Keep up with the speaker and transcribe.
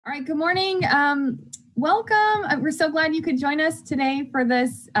All right, good morning. Welcome. We're so glad you could join us today for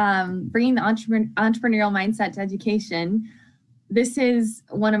this bringing the entrepreneurial mindset to education. This is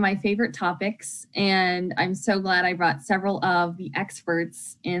one of my favorite topics, and I'm so glad I brought several of the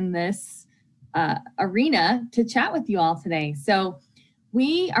experts in this arena to chat with you all today. So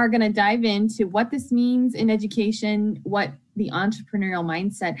we are going to dive into what this means in education, what the entrepreneurial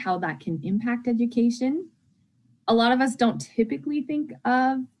mindset, how that can impact education. A lot of us don't typically think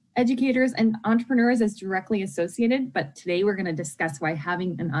of educators and entrepreneurs as directly associated, but today we're going to discuss why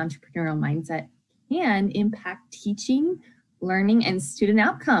having an entrepreneurial mindset can impact teaching, learning, and student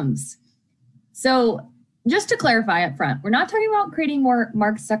outcomes. So just to clarify up front, we're not talking about creating more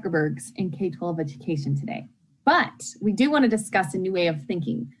Mark Zuckerbergs in K-12 education today, but we do want to discuss a new way of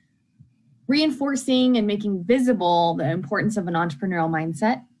thinking, reinforcing and making visible the importance of an entrepreneurial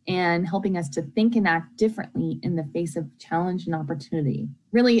mindset and helping us to think and act differently in the face of challenge and opportunity.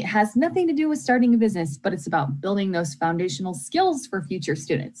 Really, it has nothing to do with starting a business, but it's about building those foundational skills for future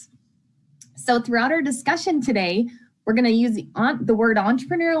students. So throughout our discussion today, we're going to use the word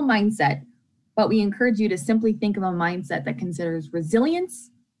entrepreneurial mindset, but we encourage you to simply think of a mindset that considers resilience,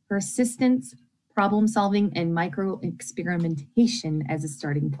 persistence, problem solving, and micro experimentation as a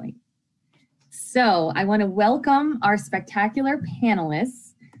starting point. So I want to welcome our spectacular panelists.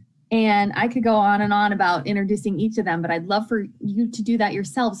 And I could go on and on about introducing each of them, but I'd love for you to do that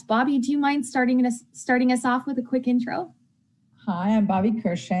yourselves. Bobbi, do you mind starting us off with a quick intro? Hi, I'm Bobbi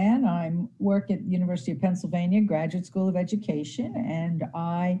Kurshan. I work at the University of Pennsylvania Graduate School of Education, and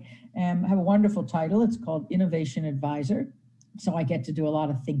I have a wonderful title. It's called Innovation Advisor. So I get to do a lot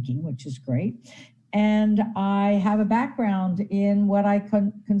of thinking, which is great. And I have a background in what I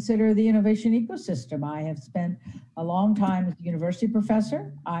consider the innovation ecosystem. I have spent a long time as a university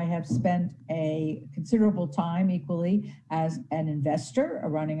professor. I have spent a considerable time equally as an investor,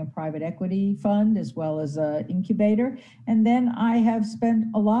 running a private equity fund, as well as an incubator. And then I have spent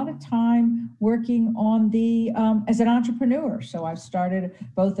a lot of time working on as an entrepreneur. So I've started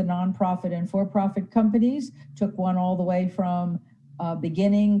both the nonprofit and for-profit companies, took one all the way from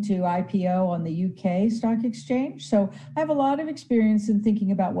beginning to IPO on the UK stock exchange. So I have a lot of experience in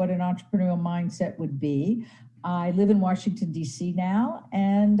thinking about what an entrepreneurial mindset would be. I live in Washington, DC now,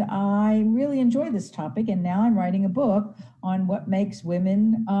 and I really enjoy this topic. And now I'm writing a book on what makes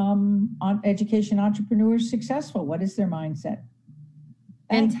women education entrepreneurs successful. What is their mindset?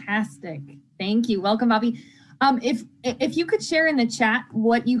 Fantastic. Thank you. Welcome, Bobbi. If you could share in the chat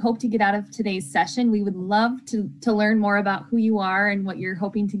what you hope to get out of today's session, we would love to learn more about who you are and what you're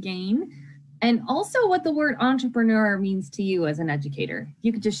hoping to gain, and also what the word entrepreneur means to you as an educator. If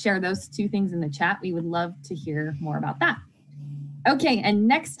you could just share those two things in the chat, we would love to hear more about that. Okay, and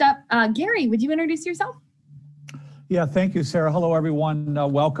next up, Gary, would you introduce yourself? Yeah, thank you, Sarah. Hello, everyone.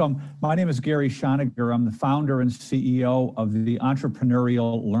 Welcome. My name is Gary Schoeniger. I'm the founder and CEO of the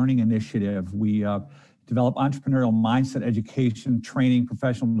Entrepreneurial Learning Initiative. We develop entrepreneurial mindset education, training,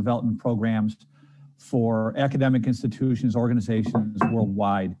 professional development programs for academic institutions, organizations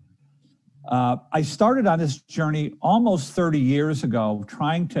worldwide. I started on this journey almost 30 years ago,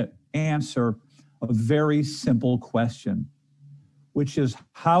 trying to answer a very simple question, which is,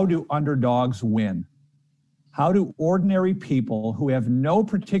 how do underdogs win? How do ordinary people who have no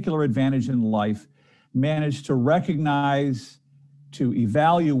particular advantage in life manage to recognize, to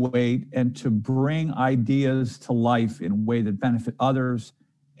evaluate, and to bring ideas to life in a way that benefit others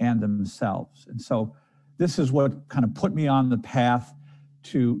and themselves? And so this is what kind of put me on the path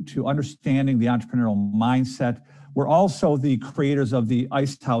to understanding the entrepreneurial mindset. We're also the creators of the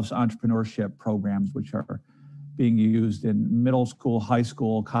Ice House entrepreneurship programs, which are being used in middle school, high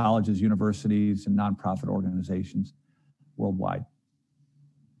school, colleges, universities, and nonprofit organizations worldwide.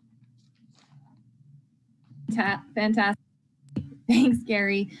 Fantastic. Thanks,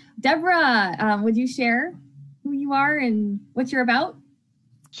 Gary. Debra, would you share who you are and what you're about?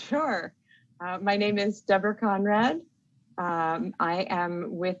 Sure. My name is Debra Conrad. I am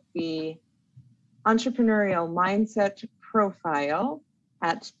with the Entrepreneurial Mindset Profile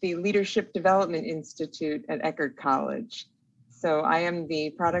at the Leadership Development Institute at Eckerd College. So I am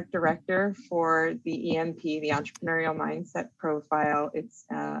the product director for the EMP, the Entrepreneurial Mindset Profile. It's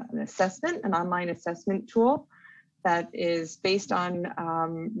an assessment, an online assessment tool that is based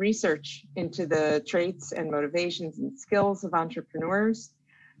on research into the traits and motivations and skills of entrepreneurs.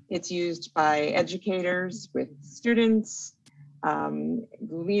 It's used by educators with students,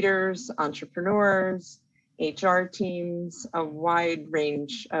 leaders, entrepreneurs, HR teams, a wide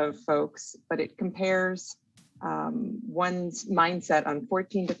range of folks, but it compares one's mindset on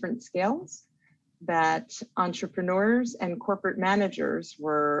 14 different scales that entrepreneurs and corporate managers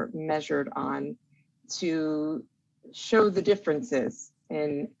were measured on to show the differences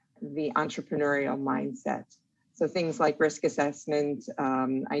in the entrepreneurial mindset. So things like risk assessment,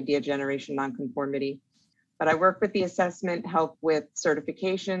 idea generation, nonconformity. But I work with the assessment, help with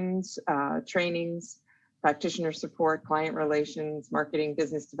certifications, trainings, practitioner support, client relations, marketing,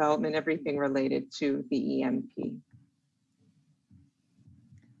 business development, everything related to the EMP.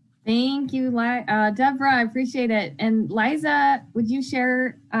 Thank you, Debra. I appreciate it. And Liza, would you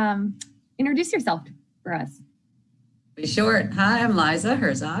share, introduce yourself for us? Be short. Hi, I'm Liza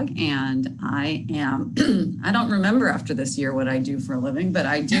Herzog, and I am, I don't remember after this year what I do for a living, but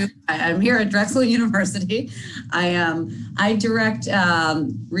I do. I'm here at Drexel University. I direct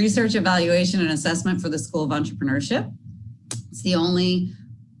research, evaluation, and assessment for the School of Entrepreneurship. It's the only,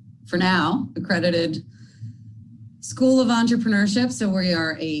 for now, accredited School of Entrepreneurship. So we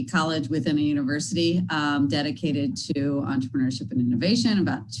are a college within a university dedicated to entrepreneurship and innovation,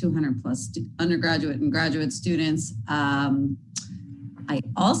 about 200 plus undergraduate and graduate students. I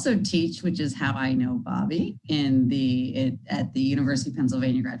also teach, which is how I know Bobbi, at the University of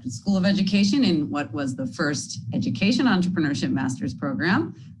Pennsylvania Graduate School of Education in what was the first education entrepreneurship master's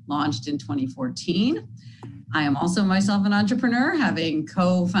program, launched in 2014. I am also myself an entrepreneur, having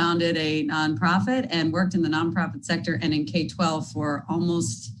co-founded a nonprofit and worked in the nonprofit sector and in K-12 for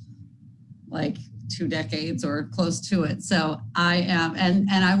almost like 2 decades or close to it. So I am, and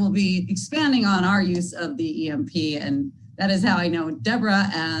I will be expanding on our use of the EMP, and that is how I know Debra,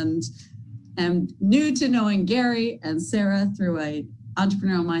 and am new to knowing Gary and Sarah through a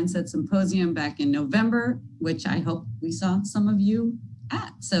Entrepreneurial Mindset Symposium back in November, which I hope we saw some of you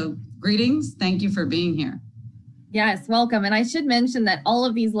at. So greetings, thank you for being here. Yes, welcome. And I should mention that all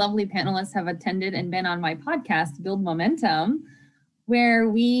of these lovely panelists have attended and been on my podcast, Build Momentum, where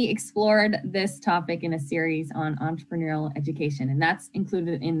we explored this topic in a series on entrepreneurial education. And that's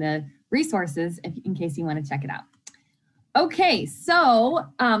included in the resources in case you want to check it out. Okay, so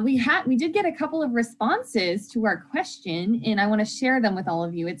we did get a couple of responses to our question, and I want to share them with all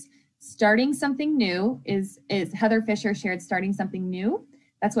of you. It's starting something new is Heather Fisher shared starting something new.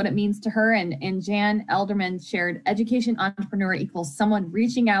 That's what it means to her. And Jan Elderman shared education entrepreneur equals someone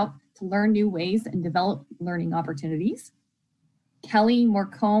reaching out to learn new ways and develop learning opportunities. Kelly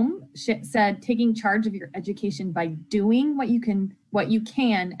Morcombe said taking charge of your education by doing what you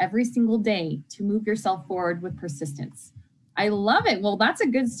can every single day to move yourself forward with persistence. I love it. Well, that's a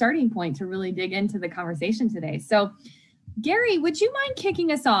good starting point to really dig into the conversation today. So Gary, would you mind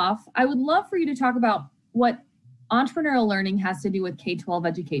kicking us off? I would love for you to talk about what entrepreneurial learning has to do with K-12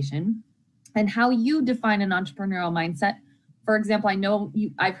 education and how you define an entrepreneurial mindset. For example,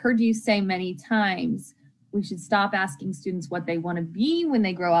 I've heard you say many times, we should stop asking students what they want to be when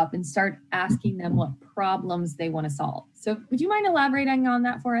they grow up and start asking them what problems they want to solve. So would you mind elaborating on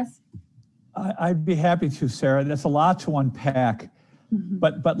that for us? I'd be happy to, Sarah. That's a lot to unpack,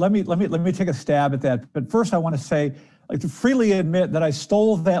 but let me take a stab at that. But first, I want to say, to freely admit that I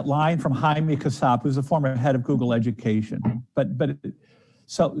stole that line from Jaime Casap, who's the former head of Google Education.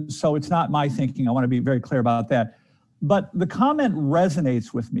 So it's not my thinking. I want to be very clear about that. But the comment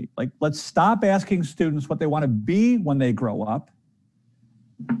resonates with me. Like, let's stop asking students what they want to be when they grow up,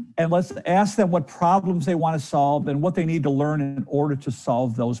 and let's ask them what problems they want to solve and what they need to learn in order to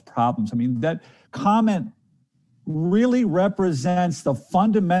solve those problems. I mean, that comment really represents the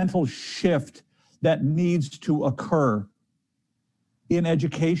fundamental shift that needs to occur in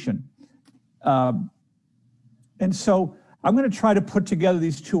education. And so I'm going to try to put together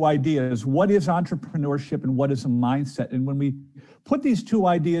these two ideas. What is entrepreneurship and what is a mindset? And when we put these two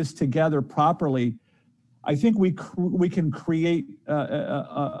ideas together properly, I think we can create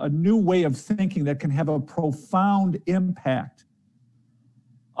a new way of thinking that can have a profound impact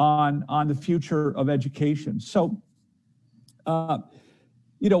on the future of education. So,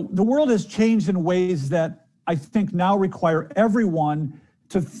 the world has changed in ways that I think now require everyone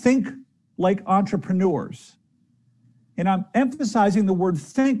to think like entrepreneurs. And I'm emphasizing the word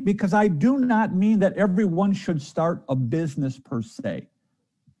think because I do not mean that everyone should start a business per se.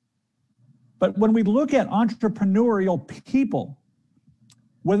 But when we look at entrepreneurial people,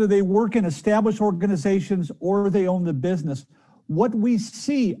 whether they work in established organizations or they own the business, what we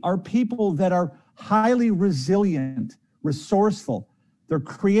see are people that are highly resilient, resourceful. They're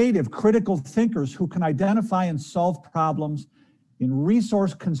creative, critical thinkers who can identify and solve problems in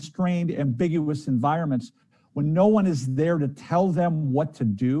resource-constrained, ambiguous environments when no one is there to tell them what to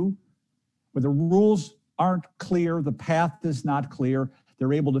do, where the rules aren't clear, the path is not clear,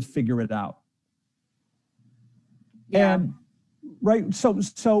 they're able to figure it out. Yeah. And right,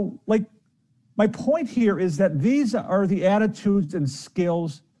 so like my point here is that these are the attitudes and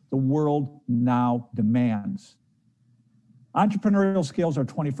skills the world now demands. Entrepreneurial skills are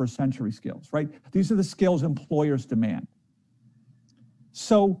 21st century skills, right? These are the skills employers demand.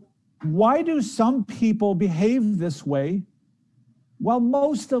 So why do some people behave this way while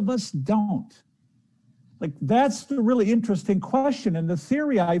most of us don't? Like, that's the really interesting question. And the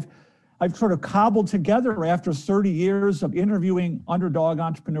theory I've sort of cobbled together after 30 years of interviewing underdog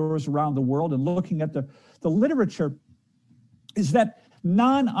entrepreneurs around the world and looking at the literature is that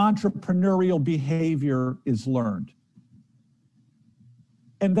non-entrepreneurial behavior is learned.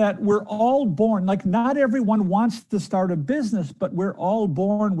 And that we're all born, like, not everyone wants to start a business, but we're all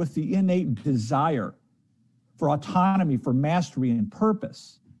born with the innate desire for autonomy, for mastery and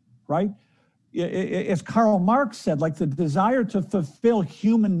purpose, right? As Karl Marx said, like, the desire to fulfill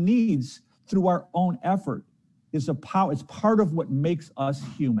human needs through our own effort is it's part of what makes us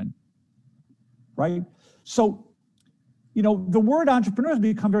human, right? So, you know, the word entrepreneur has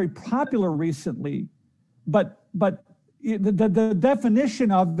become very popular recently, but the definition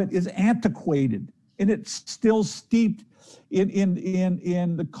of it is antiquated, and it's still steeped in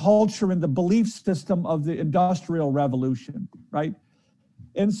the culture and the belief system of the Industrial Revolution, right?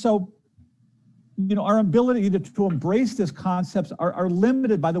 And so, you know, our ability to embrace these concepts are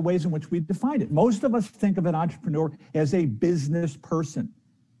limited by the ways in which we define it. Most of us think of an entrepreneur as a business person.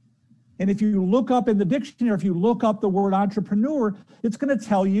 And if you look up in the dictionary, if you look up the word entrepreneur, it's going to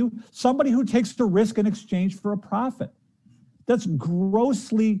tell you somebody who takes the risk in exchange for a profit. That's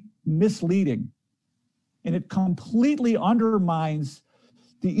grossly misleading. And it completely undermines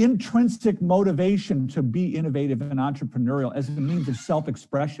the intrinsic motivation to be innovative and entrepreneurial as a means of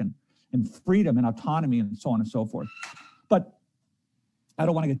self-expression and freedom and autonomy and so on and so forth. But I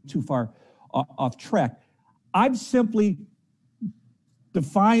don't want to get too far off track. I've simply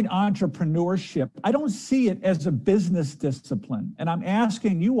defined entrepreneurship. I don't see it as a business discipline. And I'm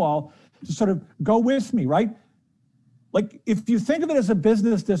asking you all to sort of go with me, right? Like, if you think of it as a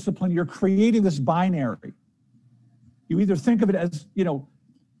business discipline, you're creating this binary. You either think of it as, you know,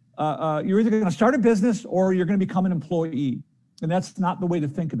 you're either going to start a business or you're going to become an employee. And that's not the way to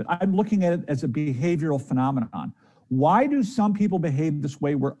think of it. I'm looking at it as a behavioral phenomenon. Why do some people behave this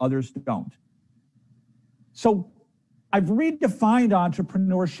way where others don't? So I've redefined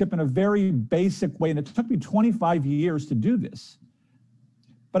entrepreneurship in a very basic way, and it took me 25 years to do this.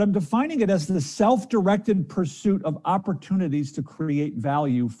 But I'm defining it as the self-directed pursuit of opportunities to create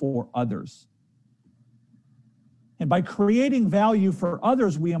value for others. And by creating value for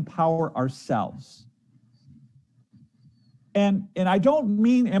others, we empower ourselves. And I don't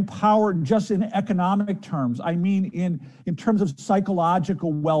mean empower just in economic terms. I mean in terms of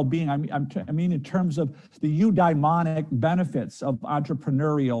psychological well-being. I mean in terms of the eudaimonic benefits of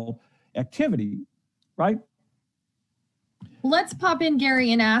entrepreneurial activity, right? Let's pop in,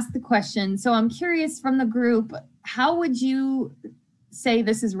 Gary, and ask the question. So I'm curious from the group, how would you say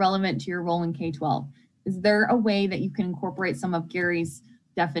this is relevant to your role in K-12? Is there a way that you can incorporate some of Gary's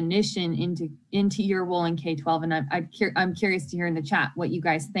definition into your role in K-12? And I'm curious to hear in the chat what you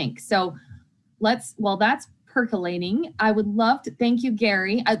guys think. So while that's percolating, I would love to, thank you,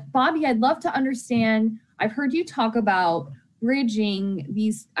 Gary. Bobbi, I'd love to understand, I've heard you talk about bridging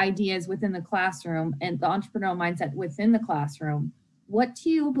these ideas within the classroom and the entrepreneurial mindset within the classroom. What do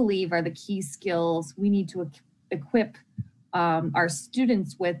you believe are the key skills we need to equip our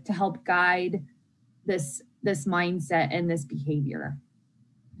students with to help guide this mindset and this behavior?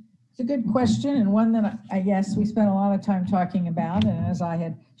 It's a good question, and one that I guess we spent a lot of time talking about. And as I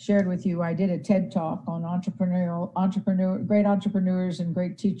had shared with you, I did a TED talk on great entrepreneurs and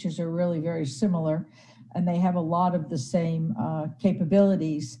great teachers are really very similar, and they have a lot of the same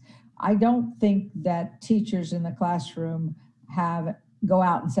capabilities. I don't think that teachers in the classroom go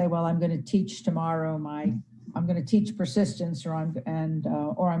out and say, well, I'm going to teach tomorrow I'm going to teach persistence, or I'm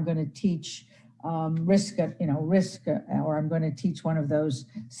going to teach risk, or I'm going to teach one of those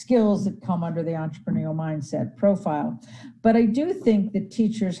skills that come under the entrepreneurial mindset profile. But I do think that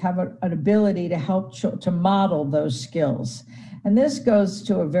teachers have an ability to help to model those skills. And this goes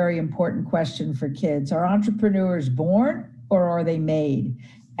to a very important question for kids. Are entrepreneurs born or are they made?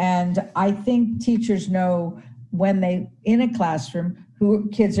 And I think teachers know when in a classroom, who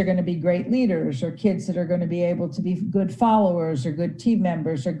kids are going to be great leaders, or kids that are going to be able to be good followers or good team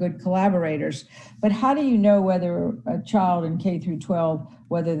members or good collaborators. But how do you know whether a child in K through 12,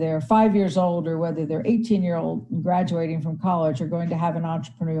 whether they're 5 years old or whether they're 18-year-old graduating from college, are going to have an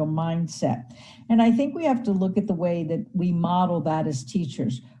entrepreneurial mindset? And I think we have to look at the way that we model that as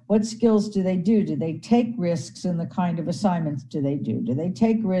teachers. What skills do they do? Do they take risks in the kind of assignments do they do? Do they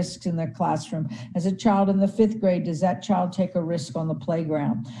take risks in their classroom? As a child in the 5th grade, does that child take a risk on the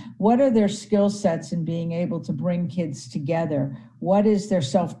playground? What are their skill sets in being able to bring kids together? What is their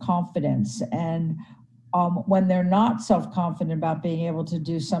self-confidence? And when they're not self-confident about being able to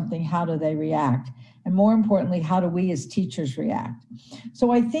do something, how do they react? And more importantly, how do we as teachers react?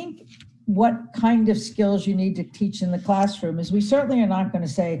 So I think what kind of skills you need to teach in the classroom is we certainly are not going to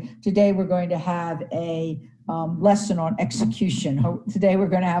say, today we're going to have a lesson on execution. Today we're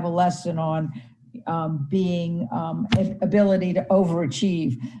going to have a lesson on being ability to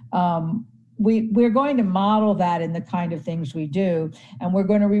overachieve. We're going to model that in the kind of things we do, and we're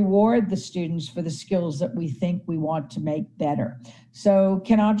going to reward the students for the skills that we think we want to make better. So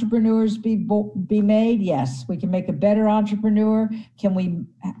can entrepreneurs be made? Yes, we can make a better entrepreneur. Can we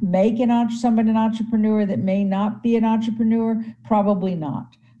make somebody an entrepreneur that may not be an entrepreneur? Probably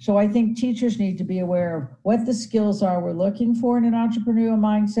not. So I think teachers need to be aware of what the skills are we're looking for in an entrepreneurial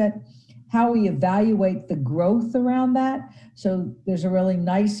mindset, how we evaluate the growth around that. So there's a really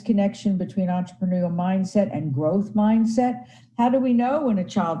nice connection between entrepreneurial mindset and growth mindset. How do we know when a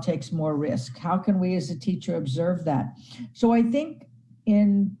child takes more risk? How can we as a teacher observe that? So I think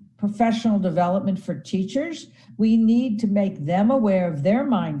in professional development for teachers, we need to make them aware of their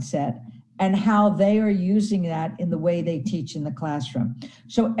mindset and how they are using that in the way they teach in the classroom.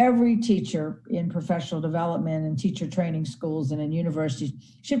 So every teacher in professional development and teacher training schools and in universities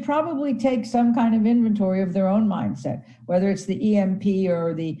should probably take some kind of inventory of their own mindset, whether it's the EMP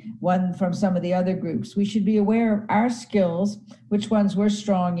or the one from some of the other groups. We should be aware of our skills, which ones we're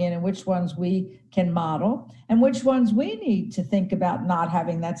strong in and which ones we can model, and which ones we need to think about not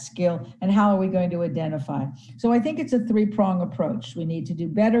having that skill and how are we going to identify. So I think it's a 3-prong approach. We need to do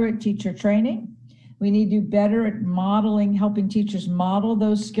better at teacher training. We need to do better at modeling, helping teachers model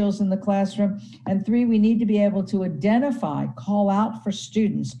those skills in the classroom. And 3, we need to be able to identify, call out for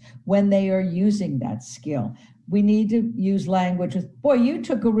students when they are using that skill. We need to use language with, boy, you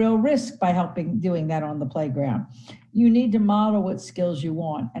took a real risk by doing that on the playground. You need to model what skills you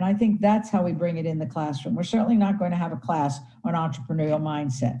want. And I think that's how we bring it in the classroom. We're certainly not going to have a class on entrepreneurial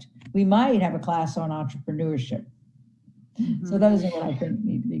mindset. We might have a class on entrepreneurship. Mm-hmm. So those are what I think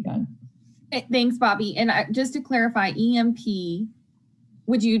need to be done. Thanks, Bobbi. And just to clarify, EMP,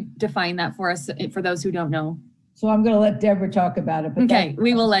 would you define that for us, for those who don't know? So I'm going to let Debra talk about it. But okay,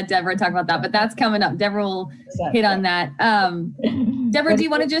 we will let Debra talk about that, but that's coming up. Debra will hit on that. Debra, do you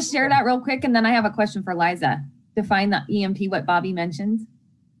want to just share that real quick? And then I have a question for Liza. Define the EMP, what Bobbi mentioned.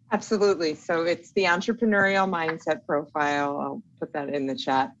 Absolutely. So it's the entrepreneurial mindset profile. I'll put that in the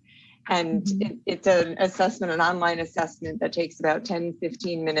chat. And it's an assessment, an online assessment that takes about 10,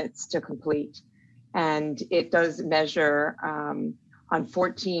 15 minutes to complete. And it does measure on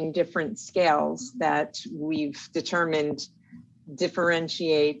 14 different scales that we've determined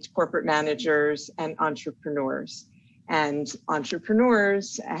differentiate corporate managers and entrepreneurs. And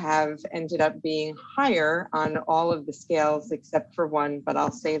entrepreneurs have ended up being higher on all of the scales except for one, but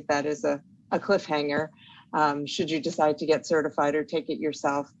I'll save that as a cliffhanger should you decide to get certified or take it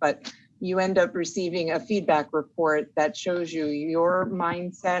yourself. But you end up receiving a feedback report that shows you your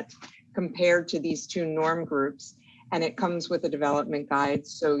mindset compared to these 2 norm groups. And it comes with a development guide.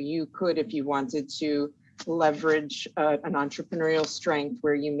 So you could, if you wanted to, leverage an entrepreneurial strength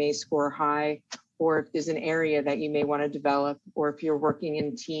where you may score high, or if there's an area that you may want to develop, or if you're working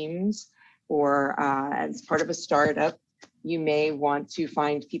in teams or as part of a startup, you may want to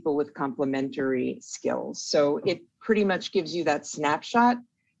find people with complementary skills. So it pretty much gives you that snapshot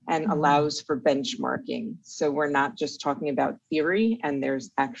and allows for benchmarking. So we're not just talking about theory, and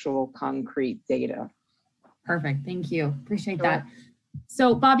there's actual concrete data. Perfect. Thank you. Appreciate that.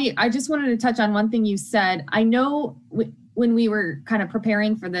 So Bobbi, I just wanted to touch on one thing you said. I know when we were kind of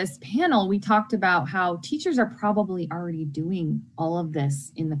preparing for this panel, we talked about how teachers are probably already doing all of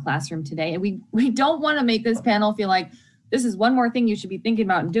this in the classroom today. And we don't want to make this panel feel like this is one more thing you should be thinking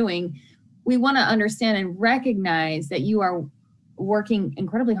about and doing. We want to understand and recognize that you are working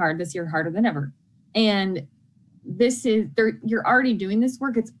incredibly hard this year, harder than ever. And you're already doing this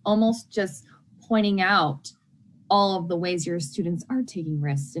work. It's almost just pointing out all of the ways your students are taking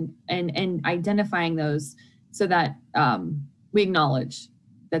risks and identifying those so that we acknowledge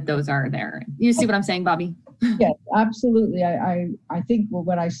that those are there. You see what I'm saying, Bobbi? Yes, absolutely. I think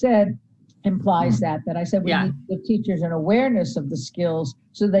what I said implies that I said we need to give teachers an awareness of the skills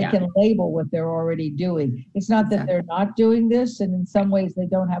so they can label what they're already doing. It's not that they're not doing this, and in some ways they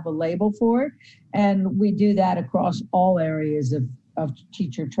don't have a label for it. And we do that across all areas of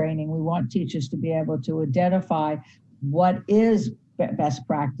teacher training. We want teachers to be able to identify what is best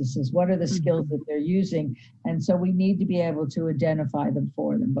practices? What are the skills that they're using? And so we need to be able to identify them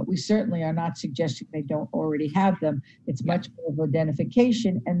for them. But we certainly are not suggesting they don't already have them. It's much more of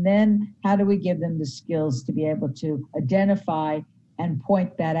identification. And then how do we give them the skills to be able to identify and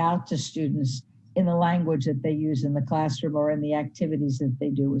point that out to students in the language that they use in the classroom or in the activities that they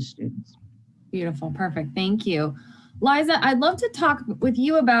do with students? Beautiful. Perfect. Thank you. Liza, I'd love to talk with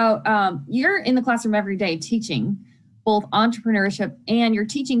you about, you're in the classroom every day teaching both entrepreneurship and you're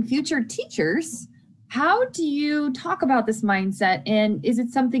teaching future teachers. How do you talk about this mindset, and is it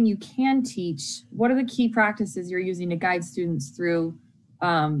something you can teach? What are the key practices you're using to guide students through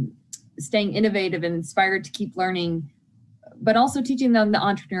staying innovative and inspired to keep learning, but also teaching them the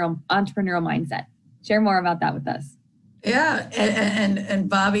entrepreneurial mindset? Share more about that with us. Yeah, and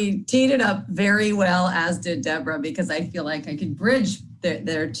Bobbi teed it up very well, as did Debra, because I feel like I could bridge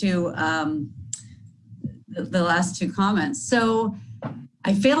their two, the last two comments. So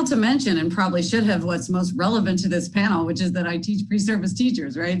I failed to mention, and probably should have, what's most relevant to this panel, which is that I teach pre-service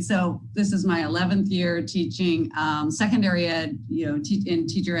teachers, right? So this is my 11th year teaching secondary ed, in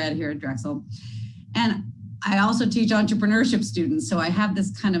teacher ed here at Drexel. And I also teach entrepreneurship students. So I have this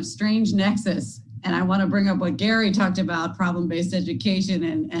kind of strange nexus. And I want to bring up what Gary talked about, problem-based education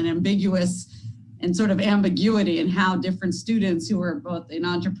and ambiguous and sort of ambiguity, and how different students who are both in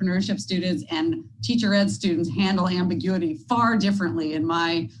entrepreneurship students and teacher ed students handle ambiguity far differently in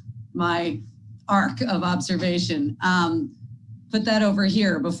my arc of observation. Put that over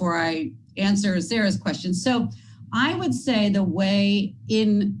here before I answer Sarah's question. So I would say the way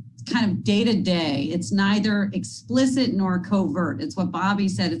in kind of day-to-day, it's neither explicit nor covert. It's what Bobbi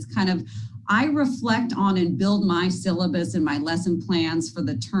said. It's kind of, I reflect on and build my syllabus and my lesson plans for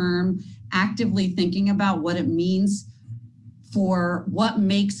the term, actively thinking about what it means for what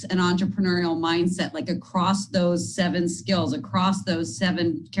makes an entrepreneurial mindset, like across those 7 skills, across those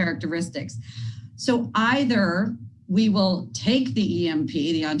 7 characteristics. So either we will take the EMP,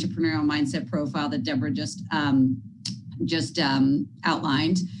 the entrepreneurial mindset profile that Debra just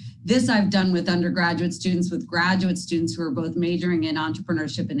outlined. This I've done with undergraduate students, with graduate students who are both majoring in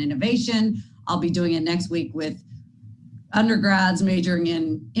entrepreneurship and innovation. I'll be doing it next week with undergrads majoring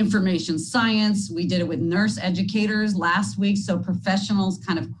in information science. We did it with nurse educators last week, so professionals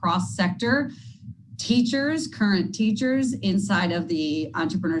kind of cross-sector. Teachers, current teachers inside of the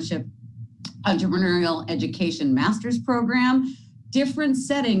entrepreneurial education master's program. Different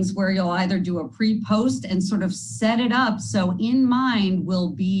settings where you'll either do a pre-post and sort of set it up. So in mind will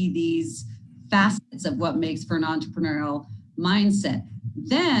be these facets of what makes for an entrepreneurial mindset.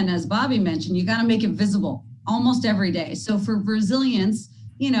 Then, as Bobbi mentioned, you got to make it visible almost every day. So for resilience,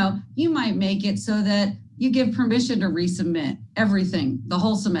 you might make it so that you give permission to resubmit everything the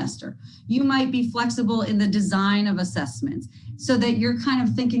whole semester. You might be flexible in the design of assessments so that you're kind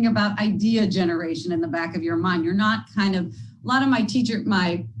of thinking about idea generation in the back of your mind. You're not kind of, a lot of my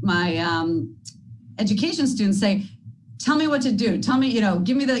education students say, tell me what to do. Tell me,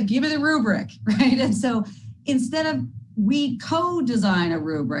 give me the rubric, right? And so instead of, we co-design a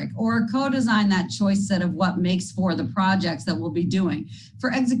rubric or co-design that choice set of what makes for the projects that we'll be doing.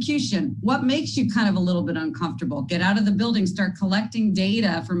 For execution, what makes you kind of a little bit uncomfortable? Get out of the building, start collecting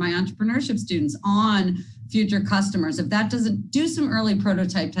data for my entrepreneurship students on future customers. If that doesn't, do some early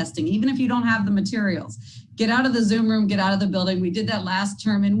prototype testing, even if you don't have the materials. Get out of the Zoom room, get out of the building. We did that last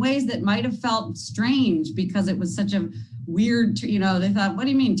term in ways that might have felt strange because it was such a weird, they thought, what do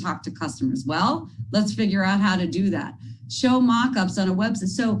you mean talk to customers? Well, let's figure out how to do that. Show mock-ups on a website.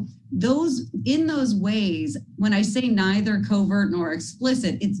 So in those ways, when I say neither covert nor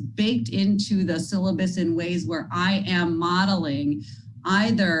explicit, it's baked into the syllabus in ways where I am modeling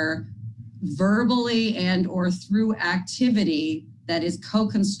either verbally and or through activity that is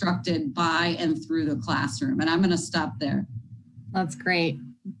co-constructed by and through the classroom. And I'm going to stop there. That's great.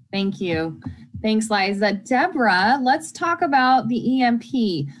 Thank you. Thanks, Liza. Debra, let's talk about the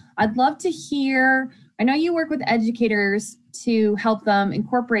EMP. I'd love to hear, I know you work with educators to help them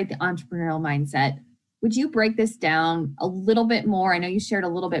incorporate the entrepreneurial mindset. Would you break this down a little bit more? I know you shared a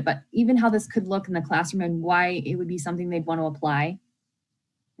little bit, but even how this could look in the classroom and why it would be something they'd want to apply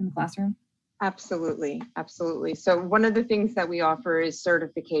in the classroom? Absolutely, absolutely. So one of the things that we offer is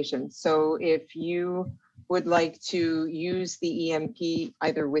certification. So if you would like to use the EMP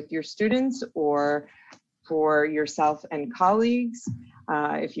either with your students or for yourself and colleagues,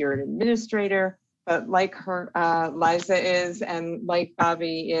 if you're an administrator, but like Liza is and like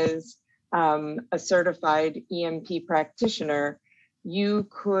Bobbi is a certified EMP practitioner, you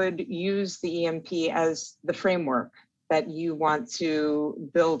could use the EMP as the framework that you want to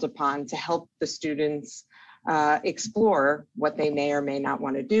build upon to help the students explore what they may or may not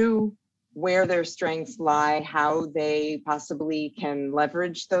want to do, where their strengths lie, how they possibly can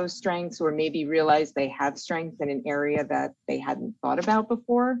leverage those strengths, or maybe realize they have strengths in an area that they hadn't thought about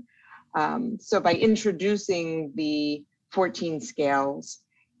before. So by introducing the 14 scales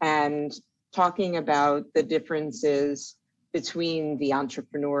and talking about the differences between the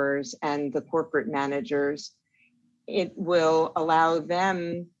entrepreneurs and the corporate managers, it will allow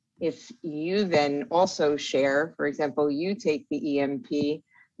them, if you then also share, for example, you take the EMP,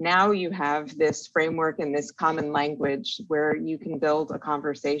 now you have this framework and this common language where you can build a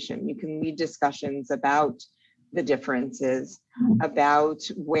conversation. You can lead discussions about the differences, about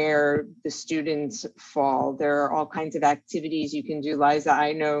where the students fall. There are all kinds of activities you can do. Liza,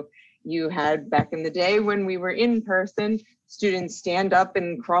 I know you had back in the day when we were in person, students stand up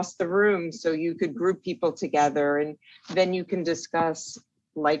and cross the room so you could group people together, and then you can discuss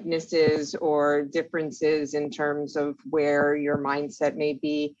likenesses or differences in terms of where your mindset may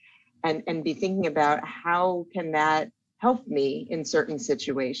be, and be thinking about how can that help me in certain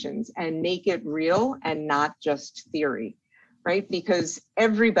situations, and make it real and not just theory, right? Because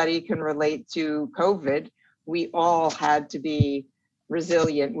everybody can relate to COVID. We all had to be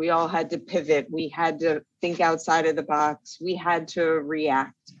resilient. We all had to pivot. We had to think outside of the box. We had to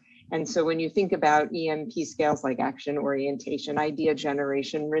react. And so when you think about EMP scales like action orientation, idea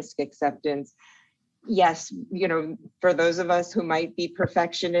generation, risk acceptance, yes, you know, for those of us who might be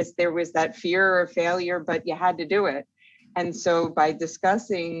perfectionists, there was that fear of failure, but you had to do it. And so by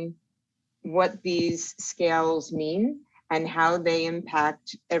discussing what these scales mean and how they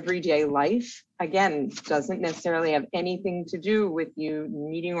impact everyday life, again, doesn't necessarily have anything to do with you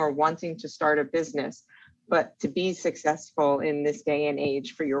needing or wanting to start a business, but to be successful in this day and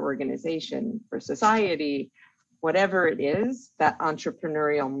age for your organization, for society, whatever it is, that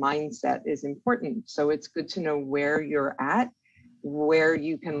entrepreneurial mindset is important. So it's good to know where you're at, where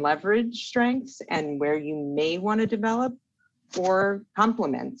you can leverage strengths, and where you may want to develop or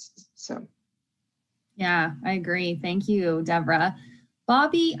complement. So. Yeah, I agree. Thank you, Debra.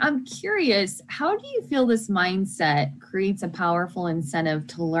 Bobbi, I'm curious, how do you feel this mindset creates a powerful incentive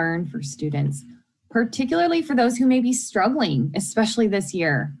to learn for students, particularly for those who may be struggling, especially this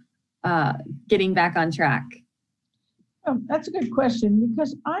year, getting back on track? Oh, that's a good question,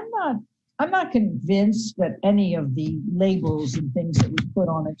 because I'm not convinced that any of the labels and things that we put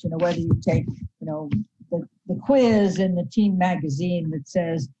on it, you know, whether you take, you know, the quiz in the teen magazine that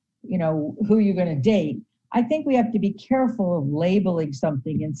says, you know, who you're going to date. I think we have to be careful of labeling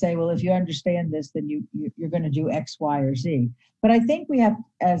something and say, well, if you understand this, then you're going to do X, Y, or Z. But I think we have,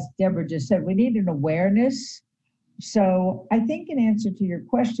 as Debra just said, we need an awareness. So I think in answer to your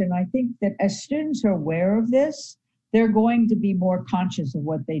question, I think that as students are aware of this, they're going to be more conscious of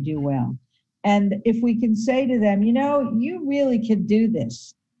what they do well. And if we can say to them, you know, you really can do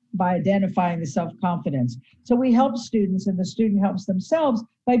this by identifying the self-confidence. So we help students, and the student helps themselves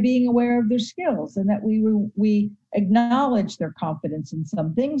by being aware of their skills, and that we acknowledge their confidence in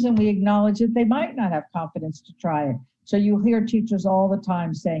some things, and we acknowledge that they might not have confidence to try it. So you hear teachers all the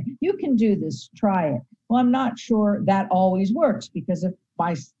time saying, you can do this, try it. Well, I'm not sure that always works, because if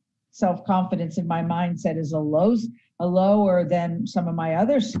my self-confidence in my mindset is lower than some of my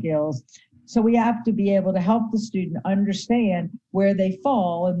other skills. So we have to be able to help the student understand where they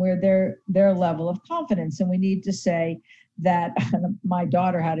fall and where their level of confidence. And we need to say that my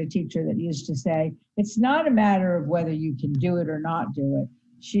daughter had a teacher that used to say, it's not a matter of whether you can do it or not do it.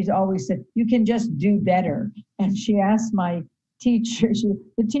 She's always said, you can just do better. And she asked my teacher,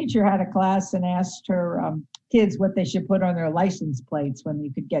 the teacher had a class and asked her kids what they should put on their license plates when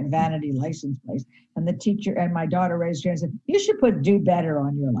you could get vanity license plates. And the teacher and my daughter raised her hand and said, you should put do better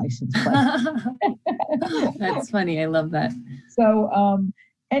on your license plate. That's funny. I love that. So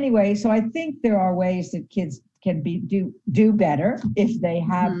anyway, so I think there are ways that kids can do better if they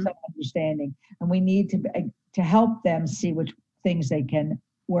have some understanding. And we need to help them see which things they can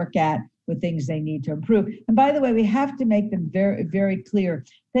work at, with things they need to improve. And by the way, we have to make them very, very clear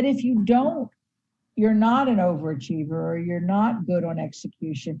that if you're not an overachiever or you're not good on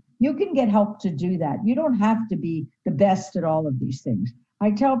execution, you can get help to do that. You don't have to be the best at all of these things.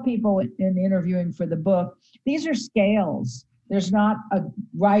 I tell people in interviewing for the book, these are scales. There's not a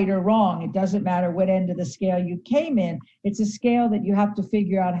right or wrong. It doesn't matter what end of the scale you came in. It's a scale that you have to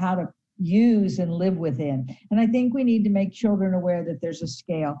figure out how to use and live within. And I think we need to make children aware that there's a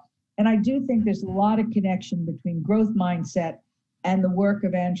scale. And I do think there's a lot of connection between growth mindset and the work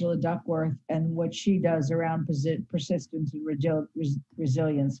of Angela Duckworth and what she does around persistence and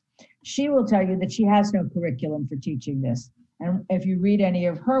resilience. She will tell you that she has no curriculum for teaching this. And if you read any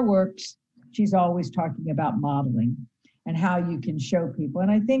of her works, she's always talking about modeling and how you can show people.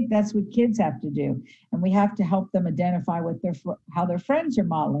 And I think that's what kids have to do. And we have to help them identify how their friends are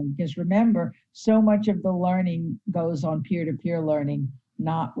modeling, because remember, so much of the learning goes on peer-to-peer learning,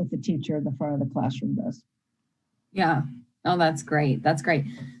 not what the teacher in the front of the classroom does. Yeah. Oh, that's great. That's great.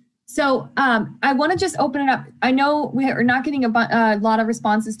 So I want to just open it up. I know we are not getting a lot of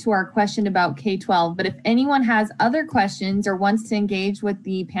responses to our question about K-12, but if anyone has other questions or wants to engage with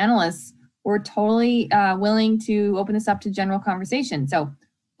the panelists, we're totally willing to open this up to general conversation. So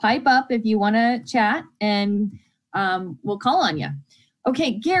pipe up if you want to chat, and we'll call on you.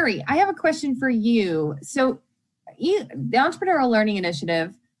 Okay, Gary, I have a question for you. So the Entrepreneurial Learning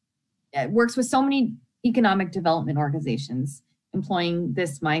Initiative works with so many economic development organizations employing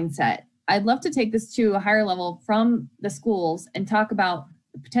this mindset. I'd love to take this to a higher level from the schools and talk about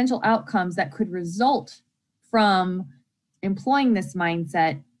the potential outcomes that could result from employing this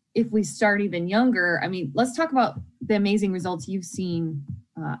mindset if we start even younger. I mean, let's talk about the amazing results you've seen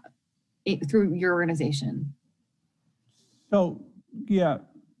through your organization. So, yeah,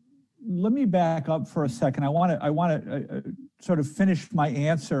 let me back up for a second. I want to sort of finish my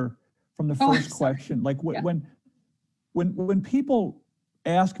answer from the first question. Like when people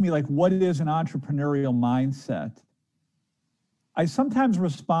ask me, like, what is an entrepreneurial mindset? I sometimes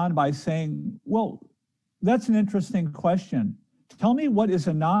respond by saying, well, that's an interesting question. Tell me, what is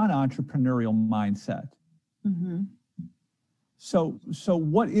a non-entrepreneurial mindset? Mm-hmm. So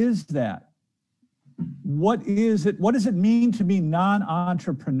what is that? What is it? What does it mean to be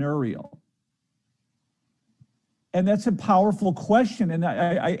non-entrepreneurial? And that's a powerful question. And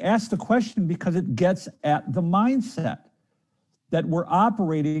I ask the question because it gets at the mindset that we're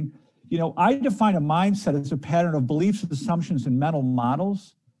operating. You know, I define a mindset as a pattern of beliefs, assumptions, and mental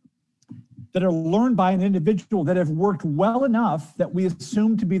models that are learned by an individual that have worked well enough that we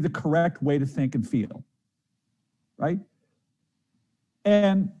assume to be the correct way to think and feel, right?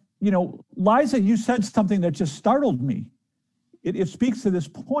 And, you know, Liza, you said something that just startled me. It speaks to this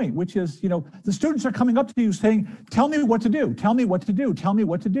point, which is, you know, the students are coming up to you saying, tell me what to do, tell me what to do, tell me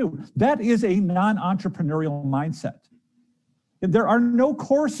what to do. That is a non-entrepreneurial mindset. There are no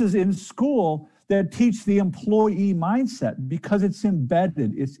courses in school that teach the employee mindset because it's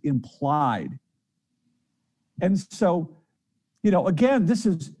embedded, it's implied. And so, you know, again, this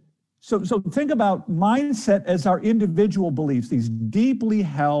is, so think about mindset as our individual beliefs, these deeply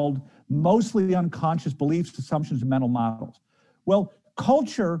held, mostly unconscious beliefs, assumptions, and mental models. Well,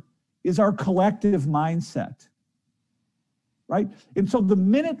 culture is our collective mindset, right? And so the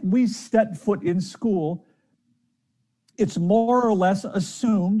minute we set foot in school, it's more or less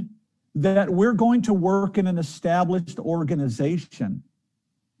assumed that we're going to work in an established organization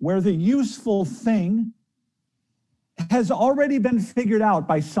where the useful thing has already been figured out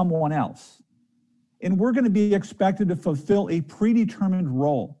by someone else. And we're going to be expected to fulfill a predetermined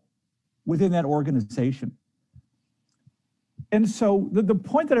role within that organization. And so the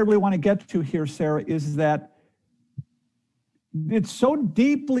point that I really want to get to here, Sarah, is that it's so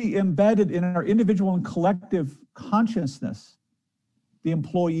deeply embedded in our individual and collective consciousness, the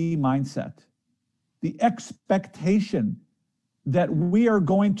employee mindset, the expectation that we are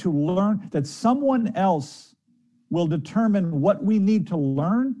going to learn, that someone else will determine what we need to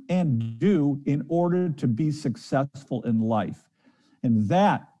learn and do in order to be successful in life. And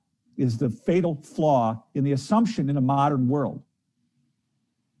that is the fatal flaw in the assumption in a modern world.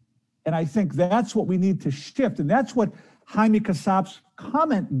 And I think that's what we need to shift. And that's what Jaime Casap's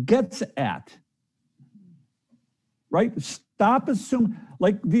comment gets at, right? Stop assuming,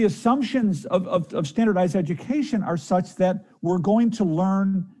 like the assumptions of standardized education are such that we're going to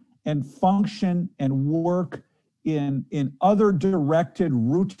learn and function and work in other directed,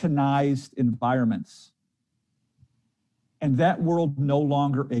 routinized environments. And that world no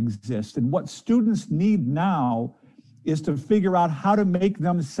longer exists. And what students need now is to figure out how to make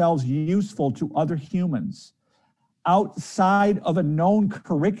themselves useful to other humans outside of a known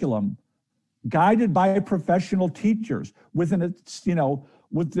curriculum, guided by professional teachers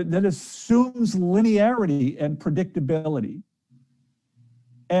that assumes linearity and predictability.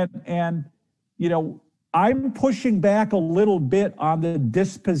 And you know, I'm pushing back a little bit on the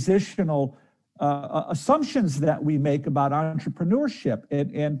dispositional assumptions that we make about entrepreneurship,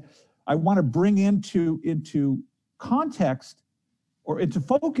 and I want to bring into context, or into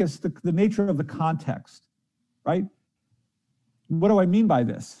focus, the nature of the context, right? What do I mean by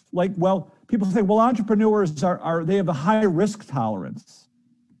this? Like, well, people say, well, entrepreneurs they have a high risk tolerance.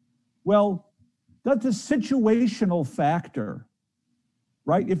 Well, that's a situational factor,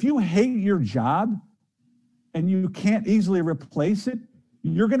 right? If you hate your job and you can't easily replace it,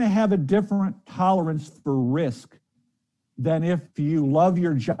 you're going to have a different tolerance for risk than if you love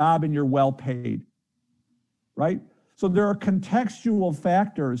your job and you're well paid, right? So there are contextual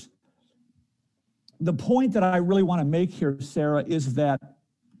factors. The point that I really want to make here, Sarah, is that,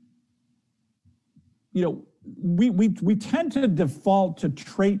 you know, we tend to default to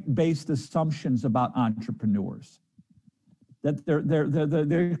trait-based assumptions about entrepreneurs. That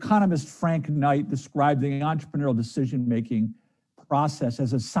the economist Frank Knight described the entrepreneurial decision-making process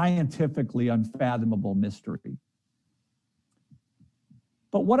as a scientifically unfathomable mystery.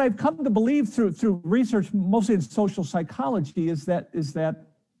 But what I've come to believe through research, mostly in social psychology, is that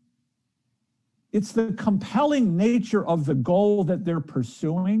it's the compelling nature of the goal that they're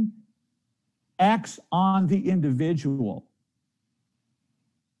pursuing acts on the individual,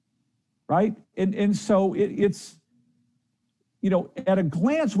 right? And so it's, you know, at a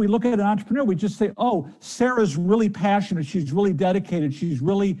glance, we look at an entrepreneur, we just say, oh, Sarah's really passionate, she's really dedicated, she's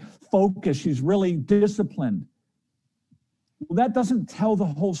really focused, she's really disciplined. Well, that doesn't tell the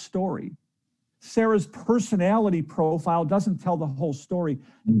whole story. Sarah's personality profile doesn't tell the whole story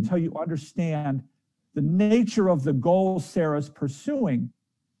until you understand the nature of the goal Sarah's pursuing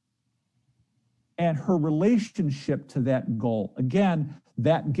and her relationship to that goal. Again,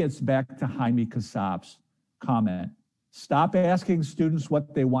 that gets back to Jaime Casab's comment. Stop asking students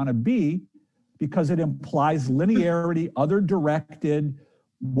what they want to be, because it implies linearity, other-directed,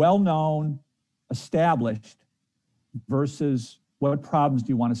 well-known, established, versus what problems do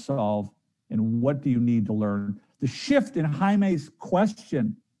you want to solve and what do you need to learn. The shift in Jaime's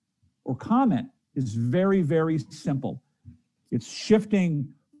question or comment is very, very simple. It's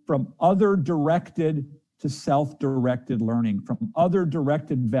shifting from other-directed to self-directed learning, from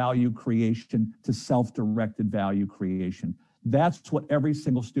other-directed value creation to self-directed value creation. That's what every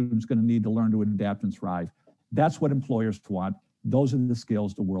single student's going to need to learn to adapt and thrive. That's what employers want. Those are the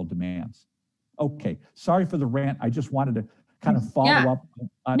skills the world demands. Okay, sorry for the rant. I just wanted to kind of follow up.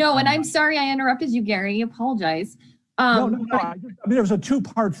 And I'm sorry I interrupted you, Gary. Apologize. No. I mean, there was a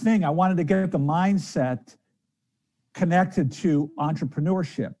two-part thing. I wanted to get the mindset connected to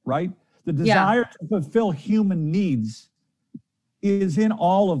entrepreneurship, right? The desire to fulfill human needs is in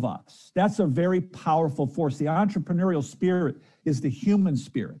all of us. That's a very powerful force. The entrepreneurial spirit is the human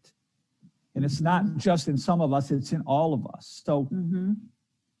spirit. And it's not just in some of us, it's in all of us. So,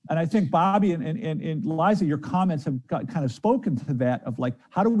 and I think Bobbi and Liza, your comments have kind of spoken to that of like,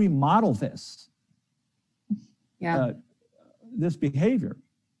 how do we model this? This behavior.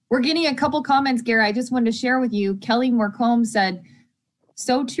 We're getting a couple comments, Gary. I just wanted to share with you. Kelly Morcombe said,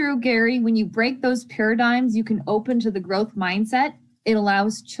 so true, Gary. When you break those paradigms, you can open to the growth mindset. It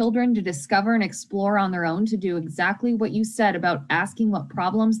allows children to discover and explore on their own, to do exactly what you said about asking what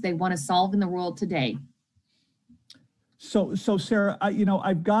problems they want to solve in the world today. So Sarah,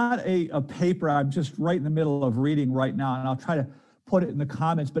 I've got a paper I'm just right in the middle of reading right now, and I'll try to put it in the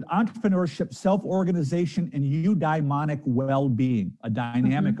comments, but Entrepreneurship, Self-Organization, and Eudaimonic Well-Being, a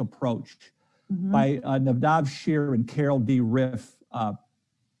Dynamic Approach by Nadav Shir and Carol D. Riff.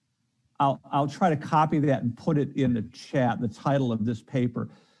 I'll try to copy that and put it in the chat, the title of this paper.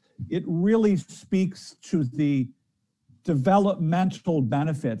 It really speaks to the developmental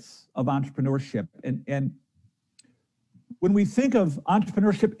benefits of entrepreneurship. And when we think of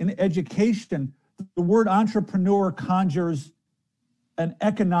entrepreneurship in education, the word entrepreneur conjures an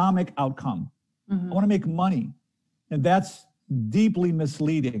economic outcome. I want to make money. And that's deeply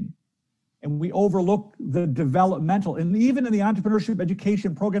misleading. And we overlook the developmental. And even in the entrepreneurship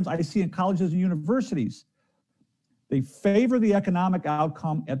education programs I see in colleges and universities, they favor the economic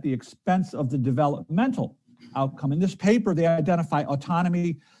outcome at the expense of the developmental outcome. In this paper, they identify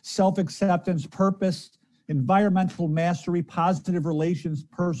autonomy, self-acceptance, purpose, environmental mastery, positive relations,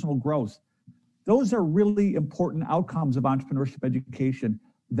 personal growth. Those are really important outcomes of entrepreneurship education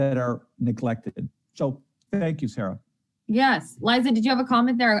that are neglected. So thank you, Sarah. Yes. Liza, did you have a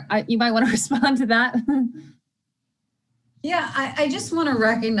comment there? You might want to respond to that. Yeah, I just want to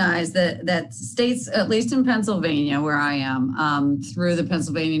recognize that states, at least in Pennsylvania, where I am, through the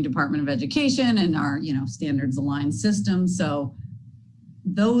Pennsylvania Department of Education and our, standards aligned system. So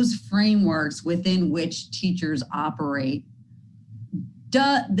those frameworks within which teachers operate,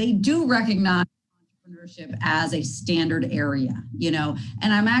 they do recognize entrepreneurship as a standard area,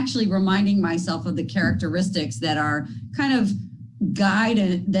 and I'm actually reminding myself of the characteristics that are kind of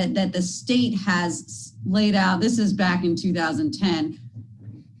guided, that the state has laid out. This is back in 2010,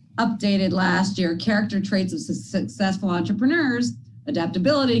 updated last year, character traits of successful entrepreneurs: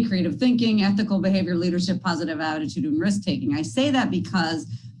 adaptability, creative thinking, ethical behavior, leadership, positive attitude, and risk-taking. I say that because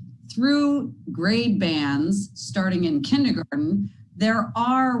through grade bands, starting in kindergarten, there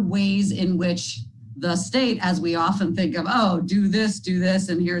are ways in which the state, as we often think of, oh, do this,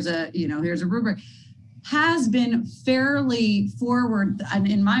 and here's a rubric, has been fairly forward, and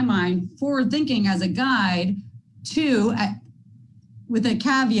in my mind, forward thinking as a guide to, with a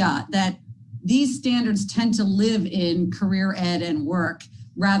caveat that these standards tend to live in career ed and work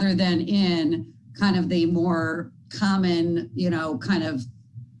rather than in kind of the more common, kind of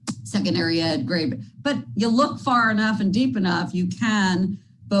secondary ed grade. But you look far enough and deep enough, you can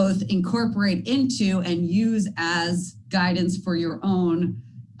both incorporate into and use as guidance for your own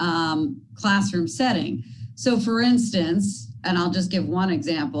classroom setting. So for instance, and I'll just give one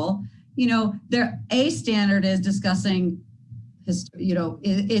example, a standard is discussing,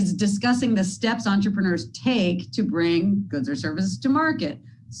 is discussing the steps entrepreneurs take to bring goods or services to market.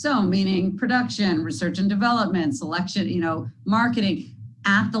 So meaning production, research and development, selection, marketing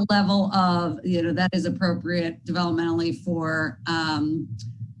at the level of, that is appropriate developmentally for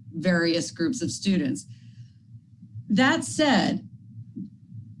various groups of students. That said,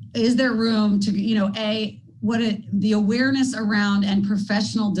 is there room to, the awareness around and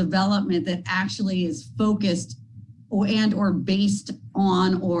professional development that actually is focused or based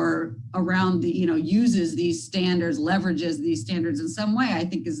on or around the, uses these standards, leverages these standards in some way, I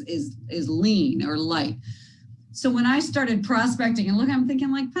think is lean or light. So when I started prospecting and looking, I'm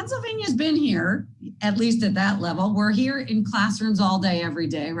thinking like, Pennsylvania's been here, at least at that level. We're here in classrooms all day, every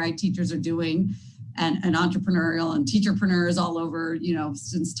day, right? Teachers are doing and entrepreneurial and teacherpreneurs all over,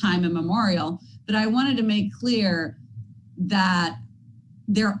 since time immemorial. But I wanted to make clear that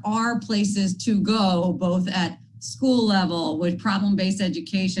there are places to go, both at school level, with problem-based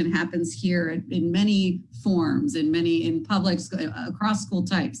education happens here in many forms, in public, across school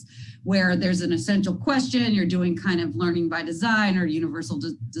types, where there's an essential question, you're doing kind of learning by design or universal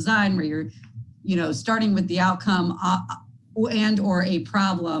design, where you're, starting with the outcome and or a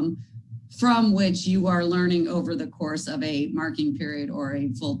problem from which you are learning over the course of a marking period or a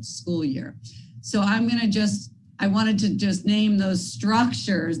full school year. So I wanted to just name those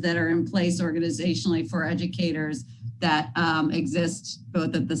structures that are in place organizationally for educators that exist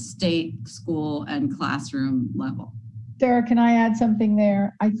both at the state, school, and classroom level. Sarah, can I add something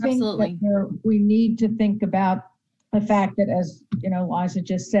there? I think Absolutely. that we need to think about the fact that, as Liza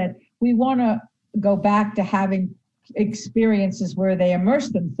just said, we want to go back to having experiences where they immerse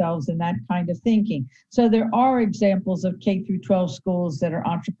themselves in that kind of thinking. So there are examples of K through 12 schools that are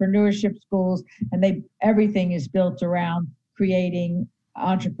entrepreneurship schools, and everything is built around creating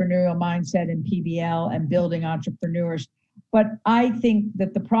entrepreneurial mindset and PBL and building entrepreneurs. But I think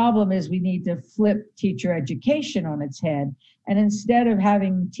that the problem is we need to flip teacher education on its head. And instead of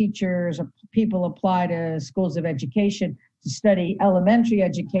having teachers or people apply to schools of education to study elementary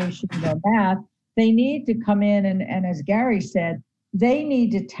education or math, they need to come in and as Gary said, they need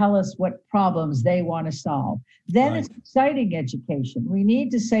to tell us what problems they want to solve. Then It's exciting education. We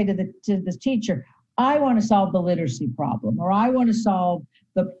need to say to the teacher, I want to solve the literacy problem, or I want to solve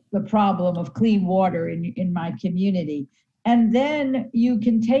the problem of clean water in my community. And then you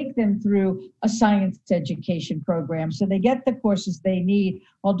can take them through a science education program so they get the courses they need,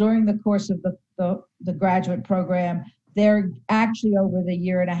 while during the course of the graduate program, they're actually over the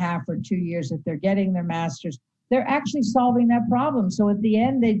 1.5 or 2 years that they're getting their master's, they're actually solving that problem. So at the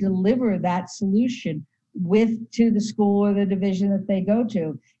end, they deliver that solution to the school or the division that they go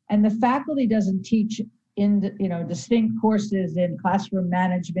to. And the faculty doesn't teach in distinct courses in classroom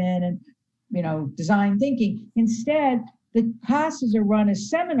management and design thinking. Instead, the classes are run as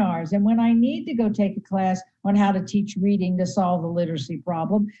seminars. And when I need to go take a class on how to teach reading to solve the literacy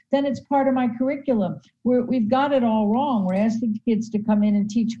problem, then it's part of my curriculum. We've got it all wrong. We're asking kids to come in and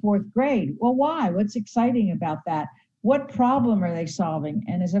teach 4th grade. Well, why? What's exciting about that? What problem are they solving?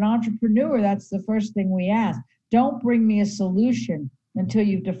 And as an entrepreneur, that's the first thing we ask. Don't bring me a solution until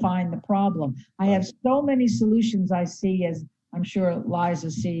you've defined the problem. I have so many solutions I see, as I'm sure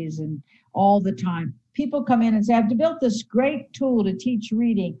Liza sees, and all the time. People come in and say, I've built this great tool to teach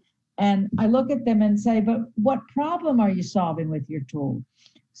reading. And I look at them and say, but what problem are you solving with your tool?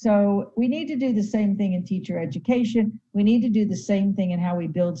 So we need to do the same thing in teacher education. We need to do the same thing in how we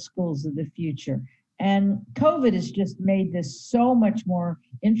build schools of the future. And COVID has just made this so much more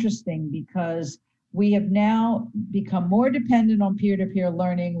interesting because we have now become more dependent on peer-to-peer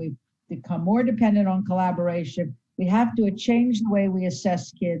learning. We've become more dependent on collaboration. We have to change the way we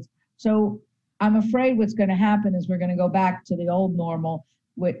assess kids. So I'm afraid what's going to happen is we're going to go back to the old normal,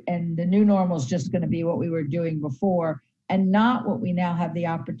 and the new normal is just going to be what we were doing before, and not what we now have the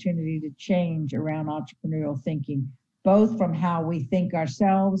opportunity to change around entrepreneurial thinking, both from how we think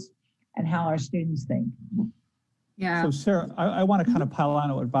ourselves and how our students think. Yeah. So Sarah, I want to kind of pile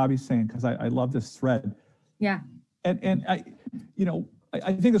on what Bobby's saying, because I love this thread. Yeah. And I, you know,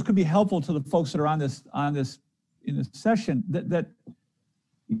 I think this could be helpful to the folks that are in this session, that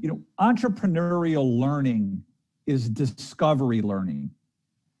you know, entrepreneurial learning is discovery learning.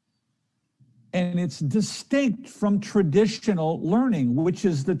 And it's distinct from traditional learning, which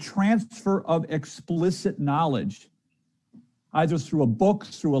is the transfer of explicit knowledge, either through a book,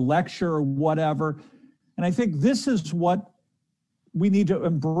 through a lecture, or whatever. And I think this is what we need to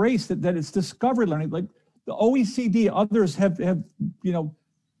embrace, that it's discovery learning. Like the OECD, others have you know,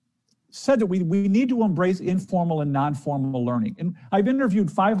 said that we need to embrace informal and non-formal learning. And I've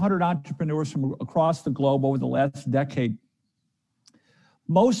interviewed 500 entrepreneurs from across the globe over the last decade.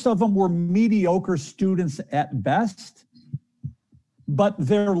 Most of them were mediocre students at best, but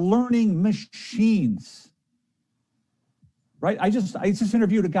they're learning machines, right? I just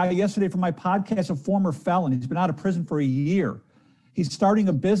interviewed a guy yesterday for my podcast, a former felon. He's been out of prison for a year. He's starting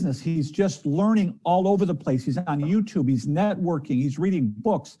a business. He's just learning all over the place. He's on YouTube, he's networking, he's reading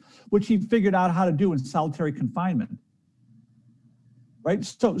books, which he figured out how to do in solitary confinement, right?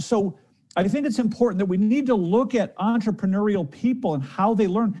 So I think it's important that we need to look at entrepreneurial people and how they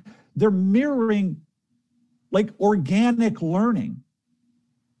learn. They're mirroring like organic learning.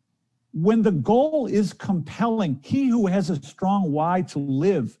 When the goal is compelling, he who has a strong why to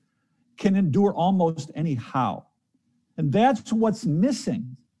live can endure almost any how. And that's what's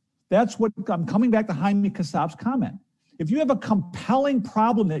missing. That's what I'm coming back to Jaime Casab's comment. If you have a compelling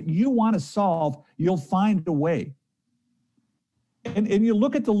problem that you want to solve, you'll find a way. And you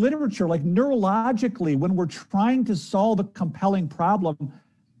look at the literature, like neurologically, when we're trying to solve a compelling problem,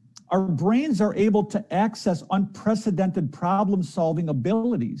 our brains are able to access unprecedented problem-solving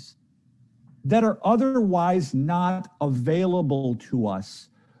abilities that are otherwise not available to us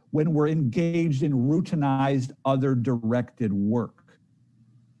when we're engaged in routinized, other-directed work.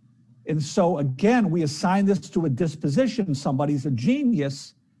 And so, again, we assign this to a disposition. Somebody's a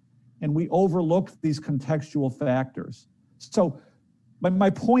genius, and we overlook these contextual factors. So,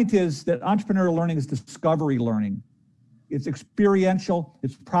 my point is that entrepreneurial learning is discovery learning. It's experiential,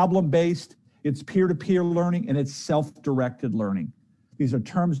 it's problem-based, it's peer-to-peer learning, and it's self-directed learning. These are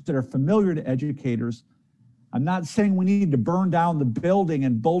terms that are familiar to educators. I'm not saying we need to burn down the building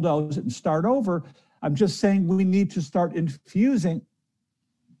and bulldoze it and start over. I'm just saying we need to start infusing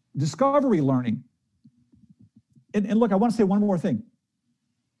discovery learning. And look, I want to say one more thing.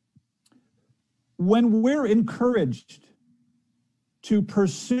 When we're encouraged to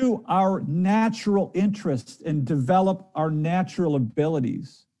pursue our natural interests and develop our natural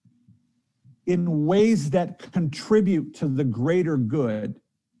abilities in ways that contribute to the greater good,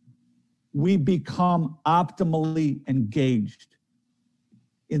 we become optimally engaged.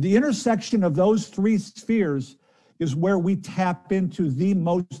 In the intersection of those three spheres is where we tap into the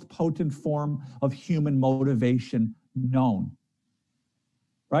most potent form of human motivation known,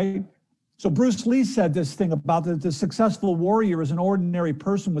 right? So Bruce Lee said this thing about the successful warrior is an ordinary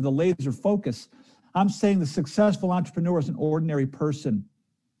person with a laser focus. I'm saying the successful entrepreneur is an ordinary person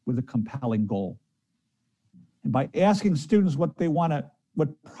with a compelling goal. And by asking students what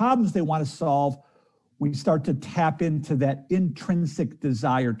problems they want to solve, we start to tap into that intrinsic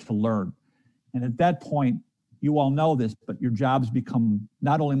desire to learn. And at that point, you all know this, but your jobs become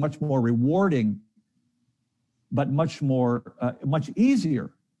not only much more rewarding, but much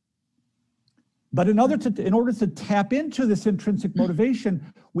easier. But in order to tap into this intrinsic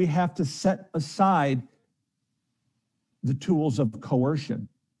motivation, we have to set aside the tools of coercion.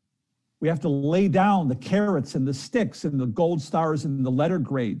 We have to lay down the carrots and the sticks and the gold stars and the letter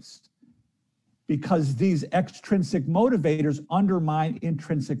grades, because these extrinsic motivators undermine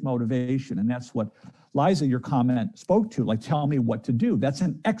intrinsic motivation. And that's what, Liza, your comment spoke to, like, tell me what to do. That's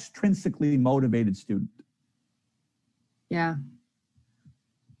an extrinsically motivated student. Yeah.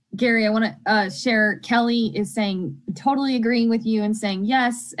 Gary, I want to share, Kelly is saying, totally agreeing with you and saying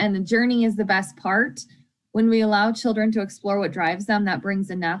yes, and the journey is the best part. When we allow children to explore what drives them, that brings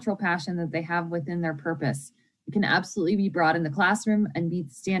a natural passion that they have within their purpose. It can absolutely be brought in the classroom and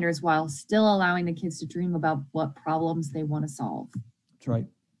meet standards while still allowing the kids to dream about what problems they want to solve. That's right.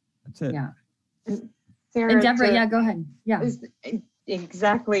 That's it. Yeah. Sarah, and Debra, yeah, go ahead. Yeah.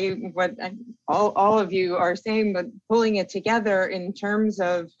 Exactly what all of you are saying, but pulling it together in terms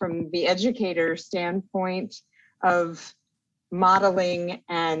of, from the educator standpoint of modeling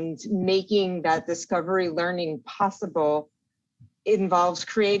and making that discovery learning possible, involves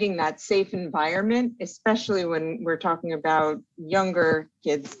creating that safe environment, especially when we're talking about younger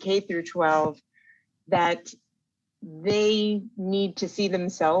kids, K through 12, that they need to see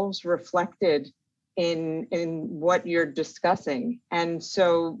themselves reflected in what you're discussing. And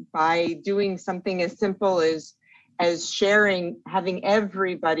so by doing something as simple as sharing, having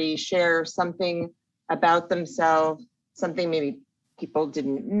everybody share something about themselves, something maybe people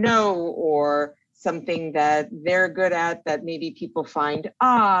didn't know, or something that they're good at that maybe people find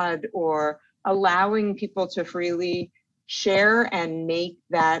odd, or allowing people to freely share and make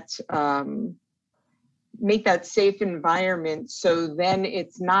that safe environment. So then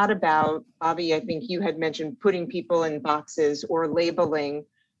it's not about, Bobbi, I think you had mentioned putting people in boxes or labeling,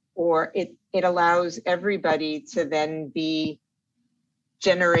 or it allows everybody to then be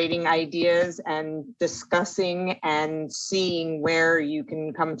generating ideas and discussing and seeing where you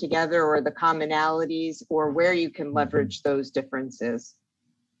can come together, or the commonalities, or where you can leverage those differences.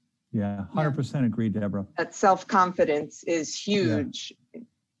 Yeah, 100% agree, Debra. That self-confidence is huge.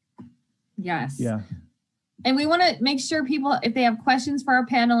 Yes. Yeah. And we want to make sure people, if they have questions for our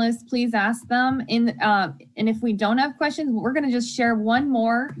panelists, please ask them. And if we don't have questions, we're going to just share one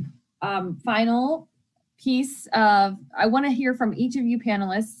more final piece of, I want to hear from each of you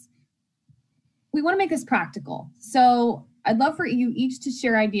panelists. We want to make this practical. So I'd love for you each to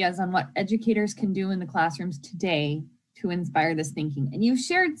share ideas on what educators can do in the classrooms today to inspire this thinking. And you've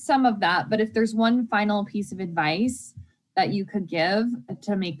shared some of that, but if there's one final piece of advice that you could give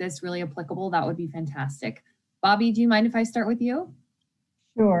to make this really applicable, that would be fantastic. Bobbi, do you mind if I start with you?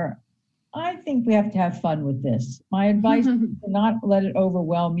 Sure. I think we have to have fun with this. My advice is to not let it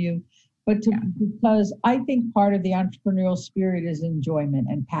overwhelm you, but because I think part of the entrepreneurial spirit is enjoyment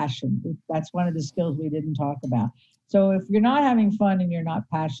and passion. That's one of the skills we didn't talk about. So if you're not having fun and you're not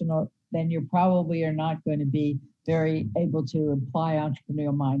passionate, then you probably are not going to be very able to apply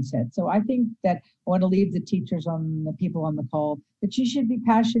entrepreneurial mindset. So I think that I want to leave the teachers on the people on the call that you should be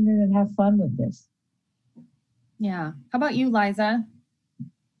passionate and have fun with this. Yeah. How about you, Liza?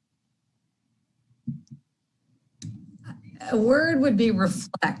 A word would be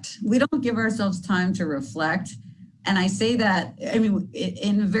reflect. We don't give ourselves time to reflect. And I say that, I mean,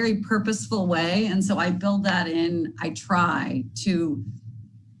 in a very purposeful way. And so I build that in, I try to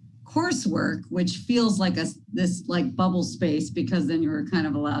coursework, which feels like this like bubble space, because then you're kind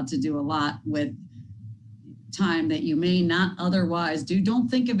of allowed to do a lot with time that you may not otherwise do. Don't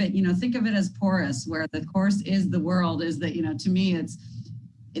think of it, think of it as porous, where the course is the world, is that, to me,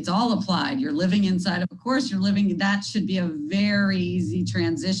 it's all applied. You're living inside of a course, that should be a very easy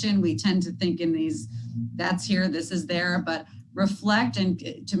transition. We tend to think in these, that's here, this is there, but reflect.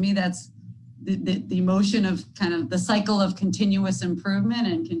 And to me, that's the emotion of kind of the cycle of continuous improvement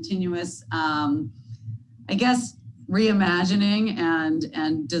and continuous, reimagining and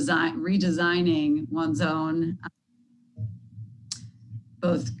redesigning one's own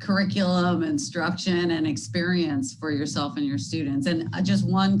both curriculum, instruction, and experience for yourself and your students. And just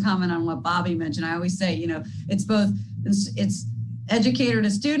one comment on what Bobbi mentioned, I always say, it's educator to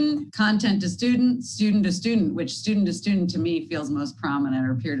student, content to student, student to student, which student to student to me feels most prominent,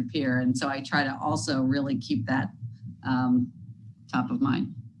 or peer to peer. And so I try to also really keep that top of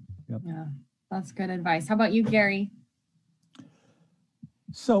mind. Yep. Yeah, that's good advice. How about you, Gary?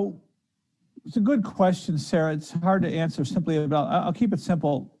 So it's a good question, Sarah. It's hard to answer simply about, I'll keep it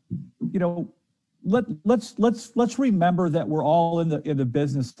simple. Let's remember that we're all in the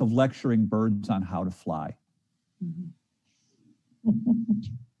business of lecturing birds on how to fly.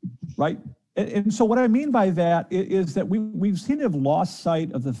 Right? And so what I mean by that is that we've seem to have lost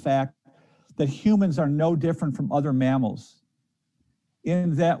sight of the fact that humans are no different from other mammals,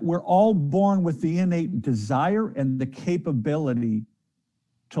 in that we're all born with the innate desire and the capability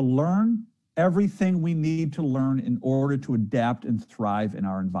to learn everything we need to learn in order to adapt and thrive in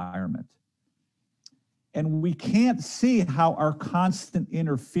our environment. And we can't see how our constant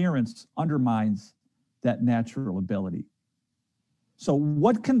interference undermines that natural ability. So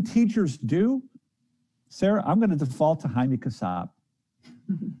what can teachers do? Sarah, I'm going to default to Jaime Casab.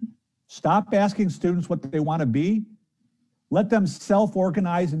 Stop asking students what they want to be. Let them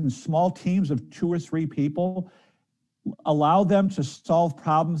self-organize in small teams of 2 or 3 people. Allow them to solve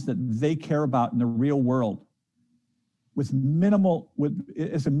problems that they care about in the real world it's a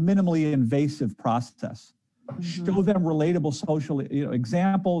minimally invasive process. Show them relatable social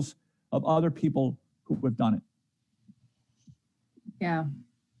examples of other people who have done it.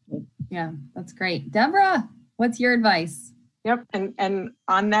 Yeah, that's great. Debra, what's your advice? Yep, and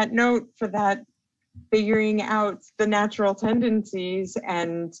on that note, for that, figuring out the natural tendencies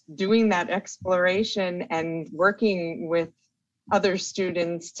and doing that exploration and working with other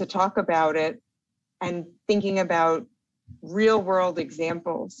students to talk about it and thinking about real world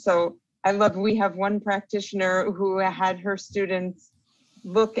examples. So I love, we have one practitioner who had her students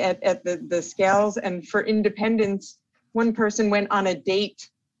look at the scales. And for independence, one person went on a date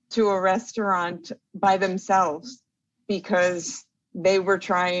to a restaurant by themselves because they were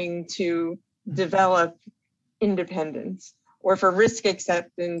trying to develop independence. Or for risk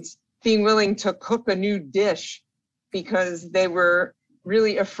acceptance, being willing to cook a new dish because they were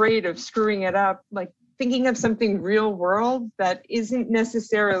really afraid of screwing it up, like thinking of something real world that isn't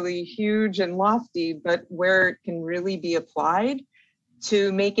necessarily huge and lofty, but where it can really be applied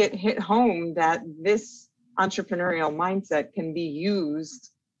to make it hit home that this entrepreneurial mindset can be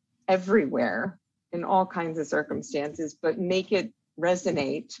used everywhere in all kinds of circumstances, but make it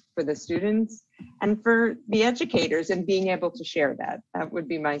resonate for the students and for the educators, and being able to share that. That would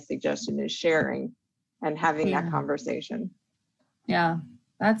be my suggestion, is sharing and having that conversation. Yeah,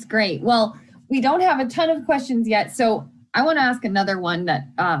 that's great. Well, we don't have a ton of questions yet, so I want to ask another one that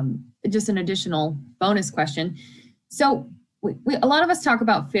just an additional bonus question. So a lot of us talk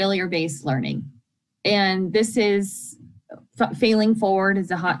about failure-based learning, and this is failing forward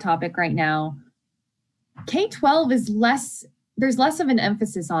is a hot topic right now. K-12 is there's less of an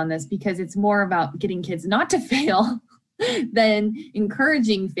emphasis on this because it's more about getting kids not to fail than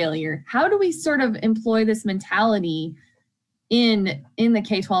encouraging failure. How do we sort of employ this mentality in the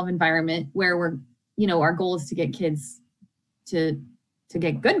K-12 environment where we're, our goal is to get kids to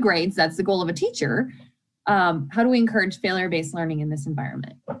get good grades? That's the goal of a teacher. How do we encourage failure-based learning in this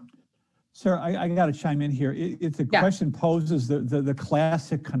environment? Sarah, I got to chime in here. The question poses the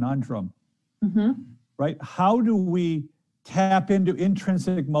classic conundrum, right? How do we tap into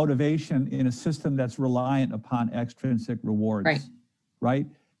intrinsic motivation in a system that's reliant upon extrinsic rewards, right?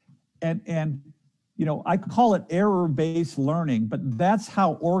 And I call it error-based learning, but that's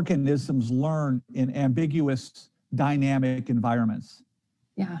how organisms learn in ambiguous, dynamic environments.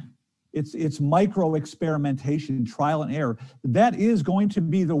 Yeah. It's micro experimentation, trial and error. That is going to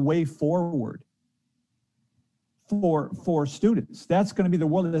be the way forward for students. That's going to be the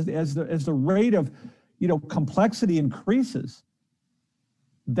world as the rate of complexity increases.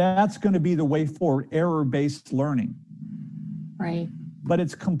 That's going to be the way forward, error-based learning. Right. But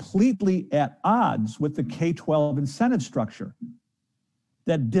it's completely at odds with the K-12 incentive structure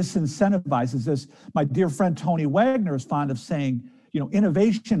that disincentivizes this. My dear friend Tony Wagner is fond of saying,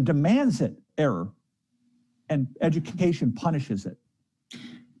 innovation demands it, error, and education punishes it.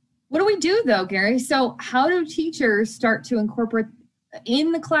 What do we do though, Gary? So how do teachers start to incorporate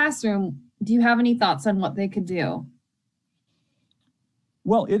in the classroom? Do you have any thoughts on what they could do?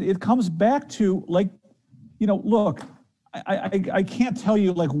 Well, it comes back to look, I can't tell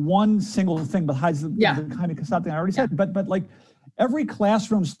you one single thing besides the kind of something I already said, but every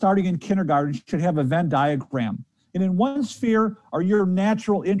classroom starting in kindergarten should have a Venn diagram. And in one sphere are your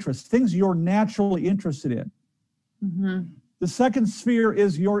natural interests, things you're naturally interested in. Mm-hmm. The second sphere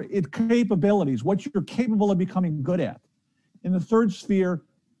is your capabilities, what you're capable of becoming good at. And the third sphere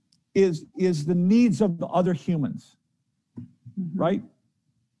is the needs of the other humans, right?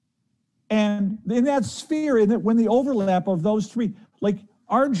 And in that sphere, when the overlap of those three,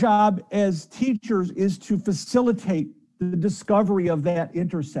 our job as teachers is to facilitate the discovery of that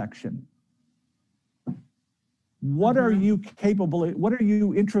intersection. What are you capable of? What are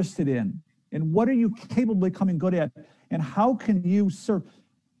you interested in? And what are you capable of becoming good at? And how can you serve?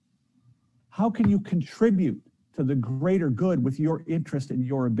 How can you contribute to the greater good with your interest and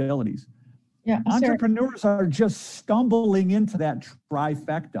your abilities? Yeah, entrepreneurs are just stumbling into that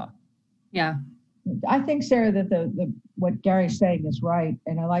trifecta. Yeah. I think, Sarah, that what Gary's saying is right,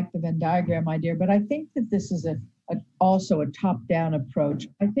 and I like the Venn diagram idea, but I think that this is also a top-down approach.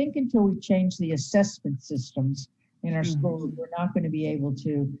 I think until we change the assessment systems in our schools, we're not going to be able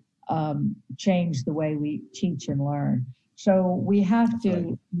to change the way we teach and learn. So we have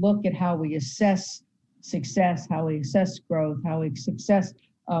to look at how we assess success, how we assess growth, how we success,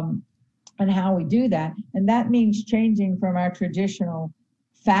 and how we do that. And that means changing from our traditional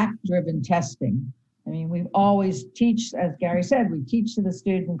fact-driven testing. I mean, we always teach, as Gary said, we teach to the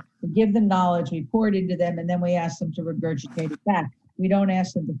student, we give them knowledge, we pour it into them, and then we ask them to regurgitate it back. We don't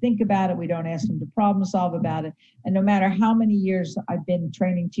ask them to think about it. We don't ask them to problem solve about it. And no matter how many years I've been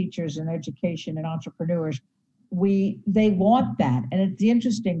training teachers in education and entrepreneurs, they want that. And it's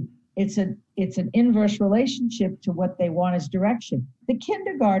interesting, it's an inverse relationship to what they want as direction. The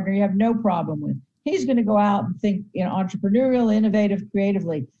kindergartner you have no problem with. He's going to go out and think entrepreneurial, innovative,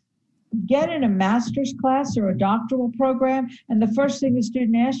 creatively. Get in a master's class or a doctoral program, and the first thing the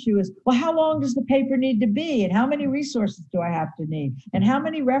student asks you is, well, how long does the paper need to be? And how many resources do I have to need? And how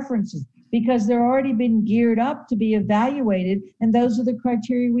many references? Because they're already been geared up to be evaluated, and those are the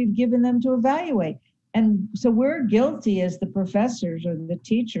criteria we've given them to evaluate. And so we're guilty as the professors or the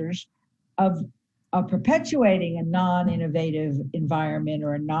teachers of perpetuating a non-innovative environment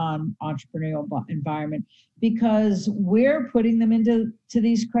or a non-entrepreneurial environment because we're putting them into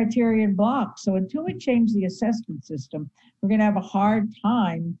these criterion blocks. So until we change the assessment system, we're going to have a hard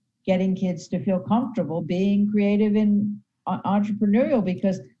time getting kids to feel comfortable being creative and entrepreneurial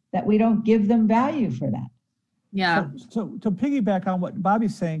because that we don't give them value for that. Yeah. So to piggyback on what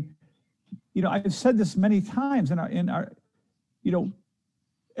Bobbi's saying, you know, I've said this many times in our, you know,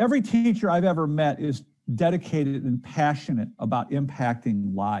 every teacher I've ever met is dedicated and passionate about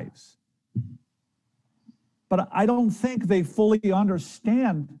impacting lives. But I don't think they fully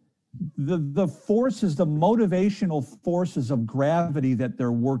understand the forces, the motivational forces of gravity that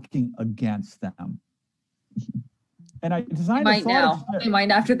they're working against them. And I designed a thought they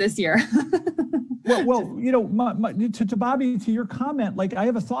might after this year. well, you know, to Bobbi, to your comment, like I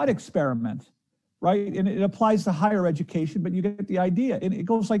have a thought experiment, right? And it applies to higher education, but you get the idea. And it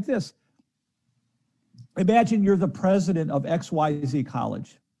goes like this. Imagine you're the president of XYZ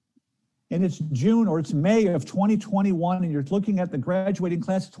college. And it's June or it's May of 2021, and you're looking at the graduating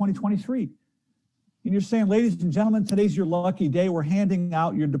class of 2023. And you're saying, ladies and gentlemen, today's your lucky day. We're handing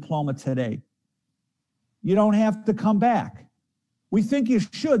out your diploma today. You don't have to come back. We think you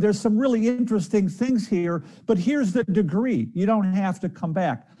should. There's some really interesting things here, but here's the degree. You don't have to come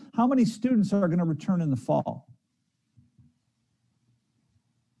back. How many students are going to return in the fall?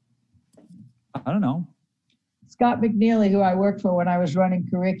 I don't know. Scott McNeely, who I worked for when I was running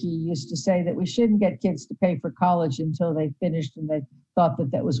Curriki, used to say that we shouldn't get kids to pay for college until they finished and they thought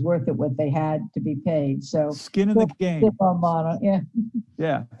that that was worth it, what they had to be paid. So skin in the game. Yeah.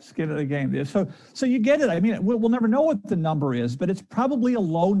 Yeah, skin in the game. So you get it. I mean, we'll never know what the number is, but it's probably a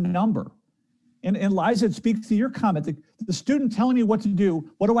low number. And Liza, it speaks to your comment. The student telling me what to do,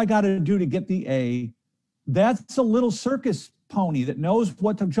 what do I got to do to get the A? That's a little circus pony that knows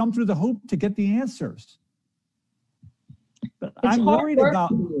what to jump through the hoop to get the answers. But I'm worried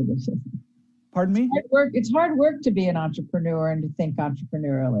about, pardon me? It's hard work to be an entrepreneur and to think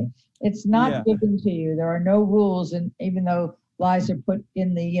entrepreneurially. It's not given to you. There are no rules. And even though Liza put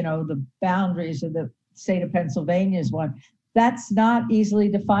in the, you know, the boundaries of the state of Pennsylvania's one, that's not easily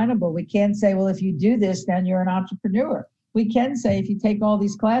definable. We can't say, well, if you do this, then you're an entrepreneur. We can say if you take all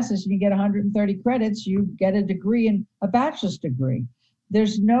these classes and you get 130 credits, you get a degree and a bachelor's degree.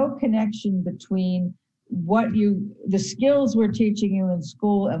 There's no connection between the skills we're teaching you in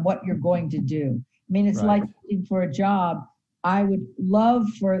school and what you're going to do. I mean, it's like looking for a job. I would love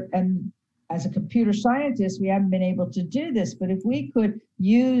and as a computer scientist, we haven't been able to do this, but if we could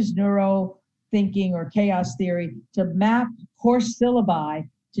use neuro thinking or chaos theory to map course syllabi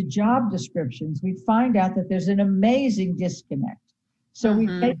to job descriptions, we find out that there's an amazing disconnect. So we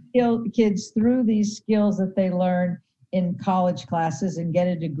take kids through these skills that they learn in college classes and get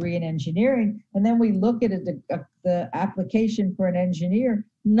a degree in engineering. And then we look at the application for an engineer.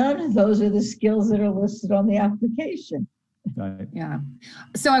 None of those are the skills that are listed on the application. Right. Yeah.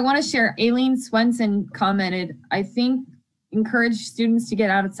 So I want to share, Aileen Swenson commented, I think encourage students to get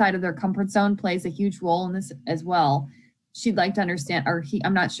outside of their comfort zone plays a huge role in this as well. She'd like to understand,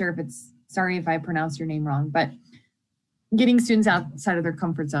 I'm not sure if it's, sorry if I pronounced your name wrong, but getting students outside of their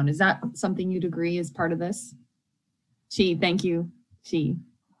comfort zone. Is that something you'd agree is part of this? Thank you.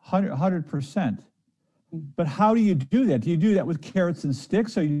 100%. But how do you do that? Do you do that with carrots and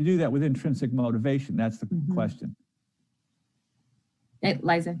sticks, or you do that with intrinsic motivation? That's the question. Hey,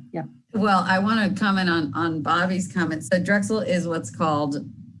 Liza, yeah. Well, I want to comment on Bobbi's comment. So Drexel is what's called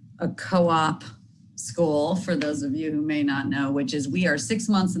a co-op school, for those of you who may not know, which is we are 6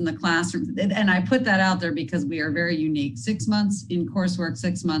 months in the classroom. And I put that out there because we are very unique. 6 months in coursework,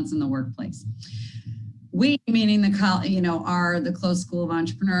 6 months in the workplace. We, meaning the Close School of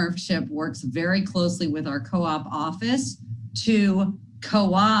Entrepreneurship, works very closely with our co-op office to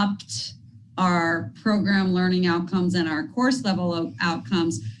co-opt our program learning outcomes and our course level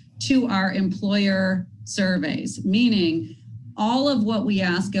outcomes to our employer surveys, meaning all of what we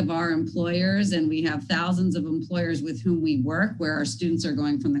ask of our employers, and we have thousands of employers with whom we work, where our students are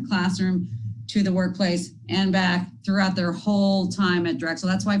going from the classroom to the workplace and back throughout their whole time at Drexel.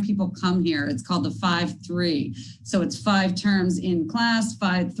 That's why people come here. It's called the 5-3. So it's 5 terms in class,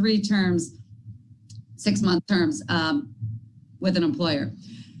 3 terms, 6-month terms with an employer.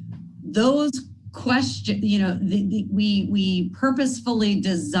 Those questions, we purposefully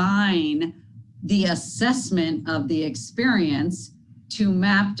design the assessment of the experience to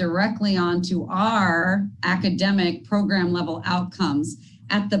map directly onto our academic program level outcomes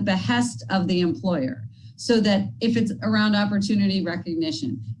at the behest of the employer. so that if it's around opportunity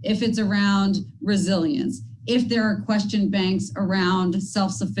recognition, if it's around resilience, if there are question banks around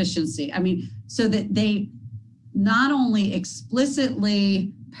self-sufficiency, I mean, so that they not only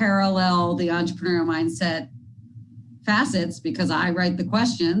explicitly parallel the entrepreneurial mindset facets, because I write the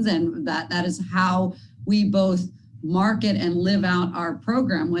questions, and that is how we both market and live out our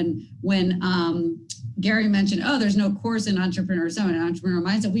program. When Gary mentioned, oh, there's no course in entrepreneurial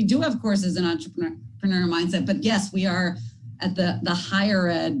mindset. We do have courses in entrepreneurial mindset, but yes, we are at the higher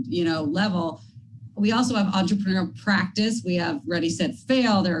ed, level. We also have entrepreneurial practice. We have Ready, Set,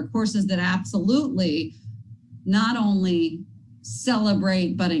 Fail. There are courses that absolutely not only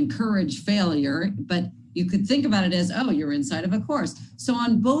celebrate but encourage failure, but you could think about it as, oh, you're inside of a course. So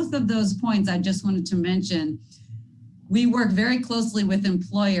on both of those points, I just wanted to mention, we work very closely with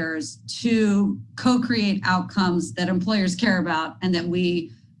employers to co-create outcomes that employers care about, and that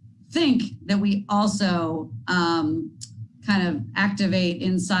we think that we also kind of activate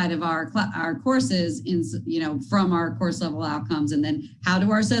inside of our courses, from our course level outcomes. And then how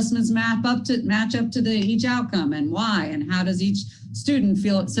do our assessments match up to each outcome, and why, and how does each student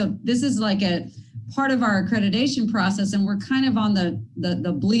feel it? So this is like a part of our accreditation process, and we're kind of on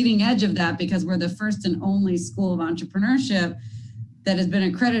the bleeding edge of that, because we're the first and only school of entrepreneurship that has been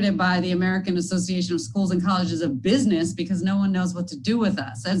accredited by the American Association of Schools and Colleges of Business, because no one knows what to do with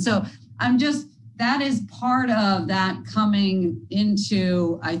us. And so that is part of that coming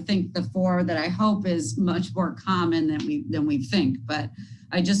into, I think, the fore, that I hope is much more common than we think. But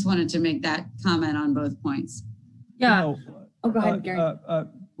I just wanted to make that comment on both points. Yeah. Go ahead, Gary.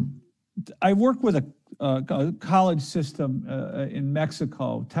 I work with a college system in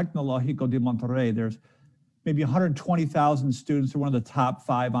Mexico, Tecnológico de Monterrey. There's maybe 120,000 students. They're one of the top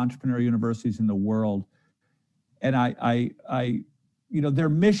 5 entrepreneurial universities in the world. And their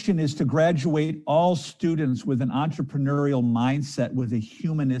mission is to graduate all students with an entrepreneurial mindset with a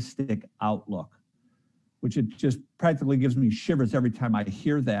humanistic outlook, which it just practically gives me shivers every time I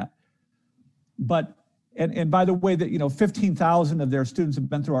hear that. But And by the way, that 15,000 of their students have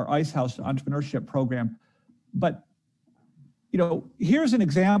been through our Ice House entrepreneurship program. But here's an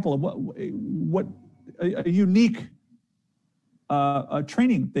example of what a unique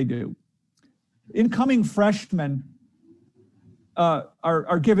training they do. Incoming freshmen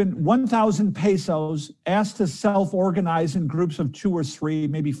are given 1,000 pesos, asked to self-organize in groups of 2 or 3,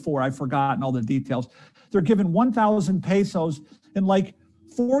 maybe 4. I've forgotten all the details. They're given 1,000 pesos in like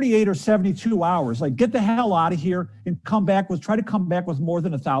 48 or 72 hours. Like, get the hell out of here and try to come back with more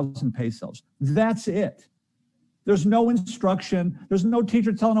than 1,000 pesos. That's it. There's no instruction. There's no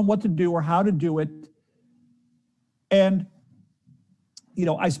teacher telling them what to do or how to do it. And,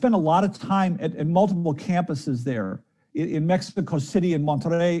 I spent a lot of time at multiple campuses there in Mexico City, in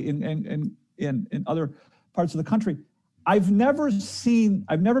Monterrey, in other parts of the country. I've never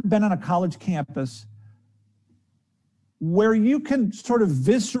been on a college campus where you can sort of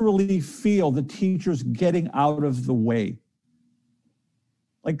viscerally feel the teachers getting out of the way.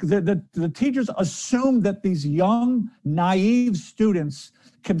 Like the teachers assume that these young, naive students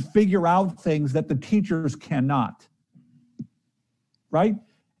can figure out things that the teachers cannot, right?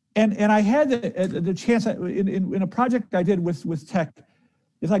 And I had the chance in a project I did with tech,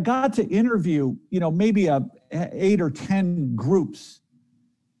 is I got to interview, maybe 8 or 10 groups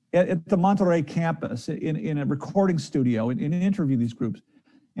at the Monterrey campus in a recording studio and interview these groups.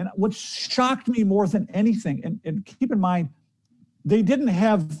 And what shocked me more than anything, and keep in mind, they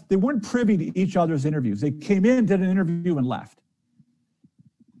weren't privy to each other's interviews. They came in, did an interview, and left.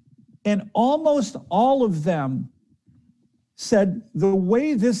 And almost all of them said the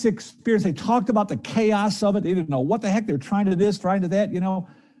way this experience, they talked about the chaos of it. They didn't know what the heck they're trying to this, trying to that,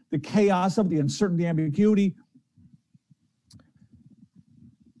 the chaos of the uncertainty, ambiguity.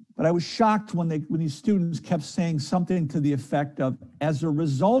 But I was shocked when these students kept saying something to the effect of, as a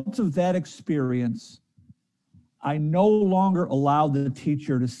result of that experience, I no longer allow the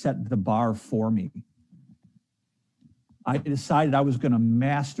teacher to set the bar for me. I decided I was going to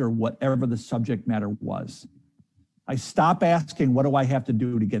master whatever the subject matter was. I stopped asking, what do I have to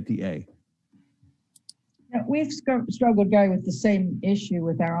do to get the A? Yeah, we've struggled, Gary, with the same issue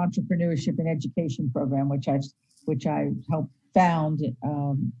with our entrepreneurship and education program, which I helped found.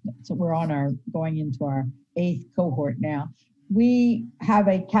 So we're going into our 8th cohort now. We have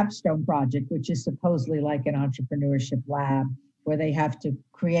a capstone project, which is supposedly like an entrepreneurship lab, where they have to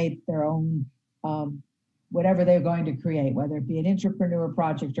create their own whatever they're going to create, whether it be an entrepreneur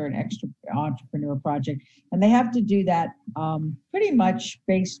project or an extra entrepreneur project. And they have to do that pretty much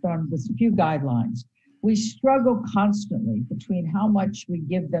based on with a few guidelines. we struggle constantly between how much we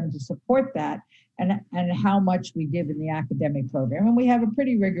give them to support that and how much we give in the academic program. And we have a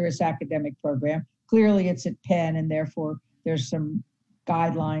pretty rigorous academic program. Clearly it's at Penn, and therefore there's some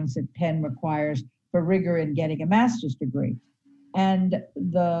guidelines that Penn requires for rigor in getting a master's degree. And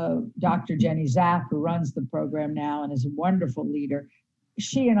the Dr. Jenny Zapp, who runs the program now and is a wonderful leader,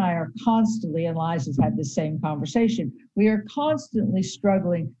 she and I are constantly, and Liza's had the same conversation, we are constantly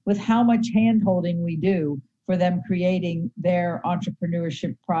struggling with how much hand-holding we do for them creating their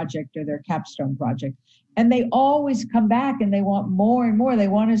entrepreneurship project or their capstone project. And they always come back and they want more and more. They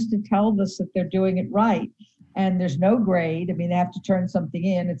want us to tell us that they're doing it right. And there's no grade. I mean, they have to turn something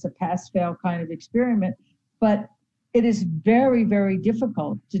in. It's a pass-fail kind of experiment. But it is very, very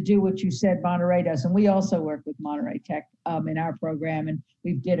difficult to do what you said Monterey does. And we also work with Monterey Tech in our program, and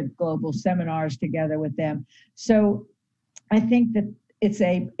we did a global seminars together with them. So I think that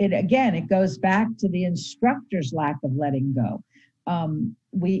it goes back to the instructor's lack of letting go.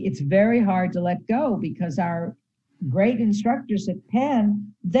 It's very hard to let go because our great instructors at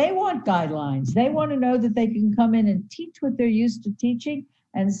Penn, they want guidelines. They want to know that they can come in and teach what they're used to teaching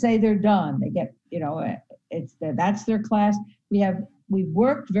and say they're done. They get, that's their class. We've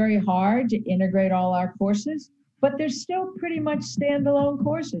worked very hard to integrate all our courses, but they're still pretty much standalone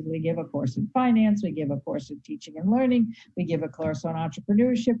courses. We give a course in finance, we give a course in teaching and learning, we give a course on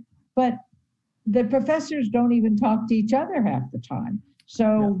entrepreneurship, but the professors don't even talk to each other half the time.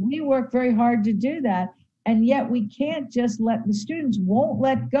 So we work very hard to do that. And yet we can't just the students won't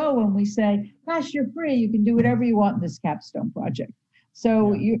let go when we say, gosh, you're free, you can do whatever you want in this capstone project.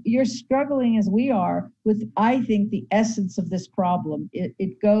 So you're struggling as we are with, I think, the essence of this problem.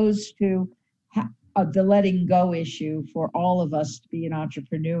 It goes to the letting go issue for all of us to be an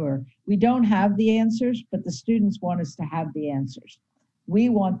entrepreneur. We don't have the answers, but the students want us to have the answers. We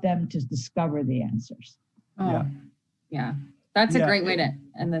want them to discover the answers. Oh, yeah. That's a great way to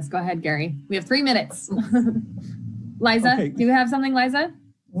end this. Go ahead, Gary. We have 3 minutes. Liza, okay. Do you have something, Liza?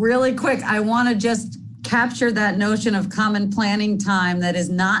 Really quick, I want to just capture that notion of common planning time that is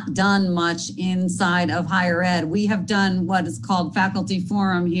not done much inside of higher ed. We have done what is called faculty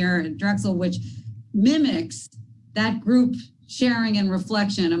forum here at Drexel, which mimics that group sharing and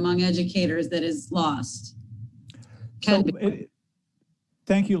reflection among educators that is lost.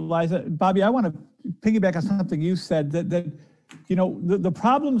 Thank you, Liza. Bobbi, I want to piggyback on something you said that the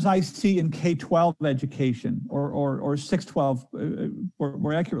problems I see in K-12 education or 6-12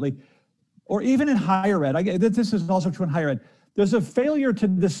 more accurately, or even in higher ed, this is also true in higher ed, there's a failure to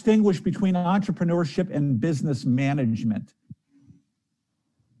distinguish between entrepreneurship and business management.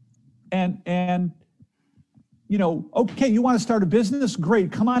 And okay, you want to start a business? Great,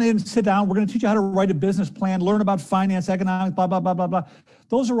 come on in, sit down. We're going to teach you how to write a business plan, learn about finance, economics, blah, blah, blah, blah, blah.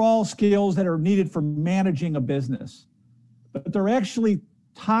 Those are all skills that are needed for managing a business, but they're actually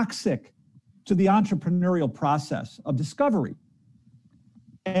toxic to the entrepreneurial process of discovery.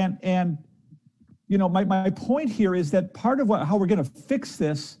 And my point here is that part of how we're going to fix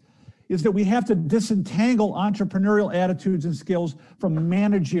this is that we have to disentangle entrepreneurial attitudes and skills from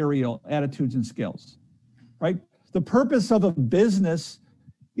managerial attitudes and skills, right? The purpose of a business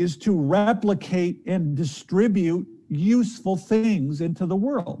is to replicate and distribute useful things into the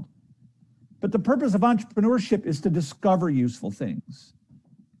world. But the purpose of entrepreneurship is to discover useful things.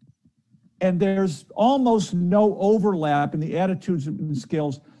 And there's almost no overlap in the attitudes and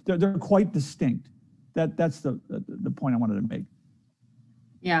skills. They're quite distinct. That's the point I wanted to make.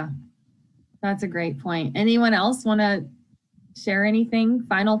 Yeah, that's a great point. Anyone else want to share anything?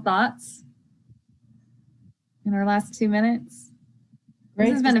 Final thoughts in our last 2 minutes?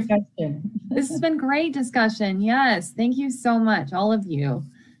 Great discussion. This has been great discussion. Yes, thank you so much, all of you.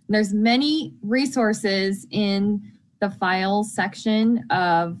 There's many resources in the files section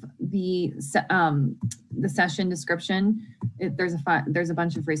of the session description. There's a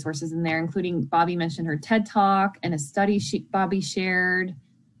bunch of resources in there, including Bobbi mentioned her TED Talk and a study Bobbi shared,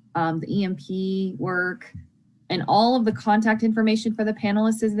 the EMP work, and all of the contact information for the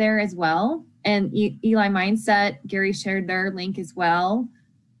panelists is there as well. And Eli Mindset, Gary shared their link as well.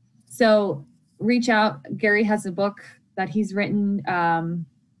 So reach out. Gary has a book that he's written,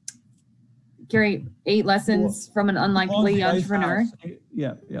 Gary, 8 Lessons from an Unlikely Entrepreneur.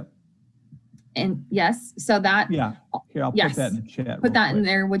 Yeah. And yes, so that. Yeah, here, I'll put that in the chat. Put that in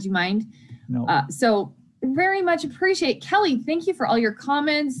there, would you mind? No. So very much appreciate. Kelly, thank you for all your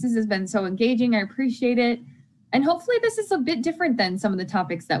comments. This has been so engaging. I appreciate it. And hopefully this is a bit different than some of the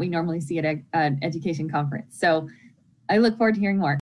topics that we normally see at an education conference. So I look forward to hearing more.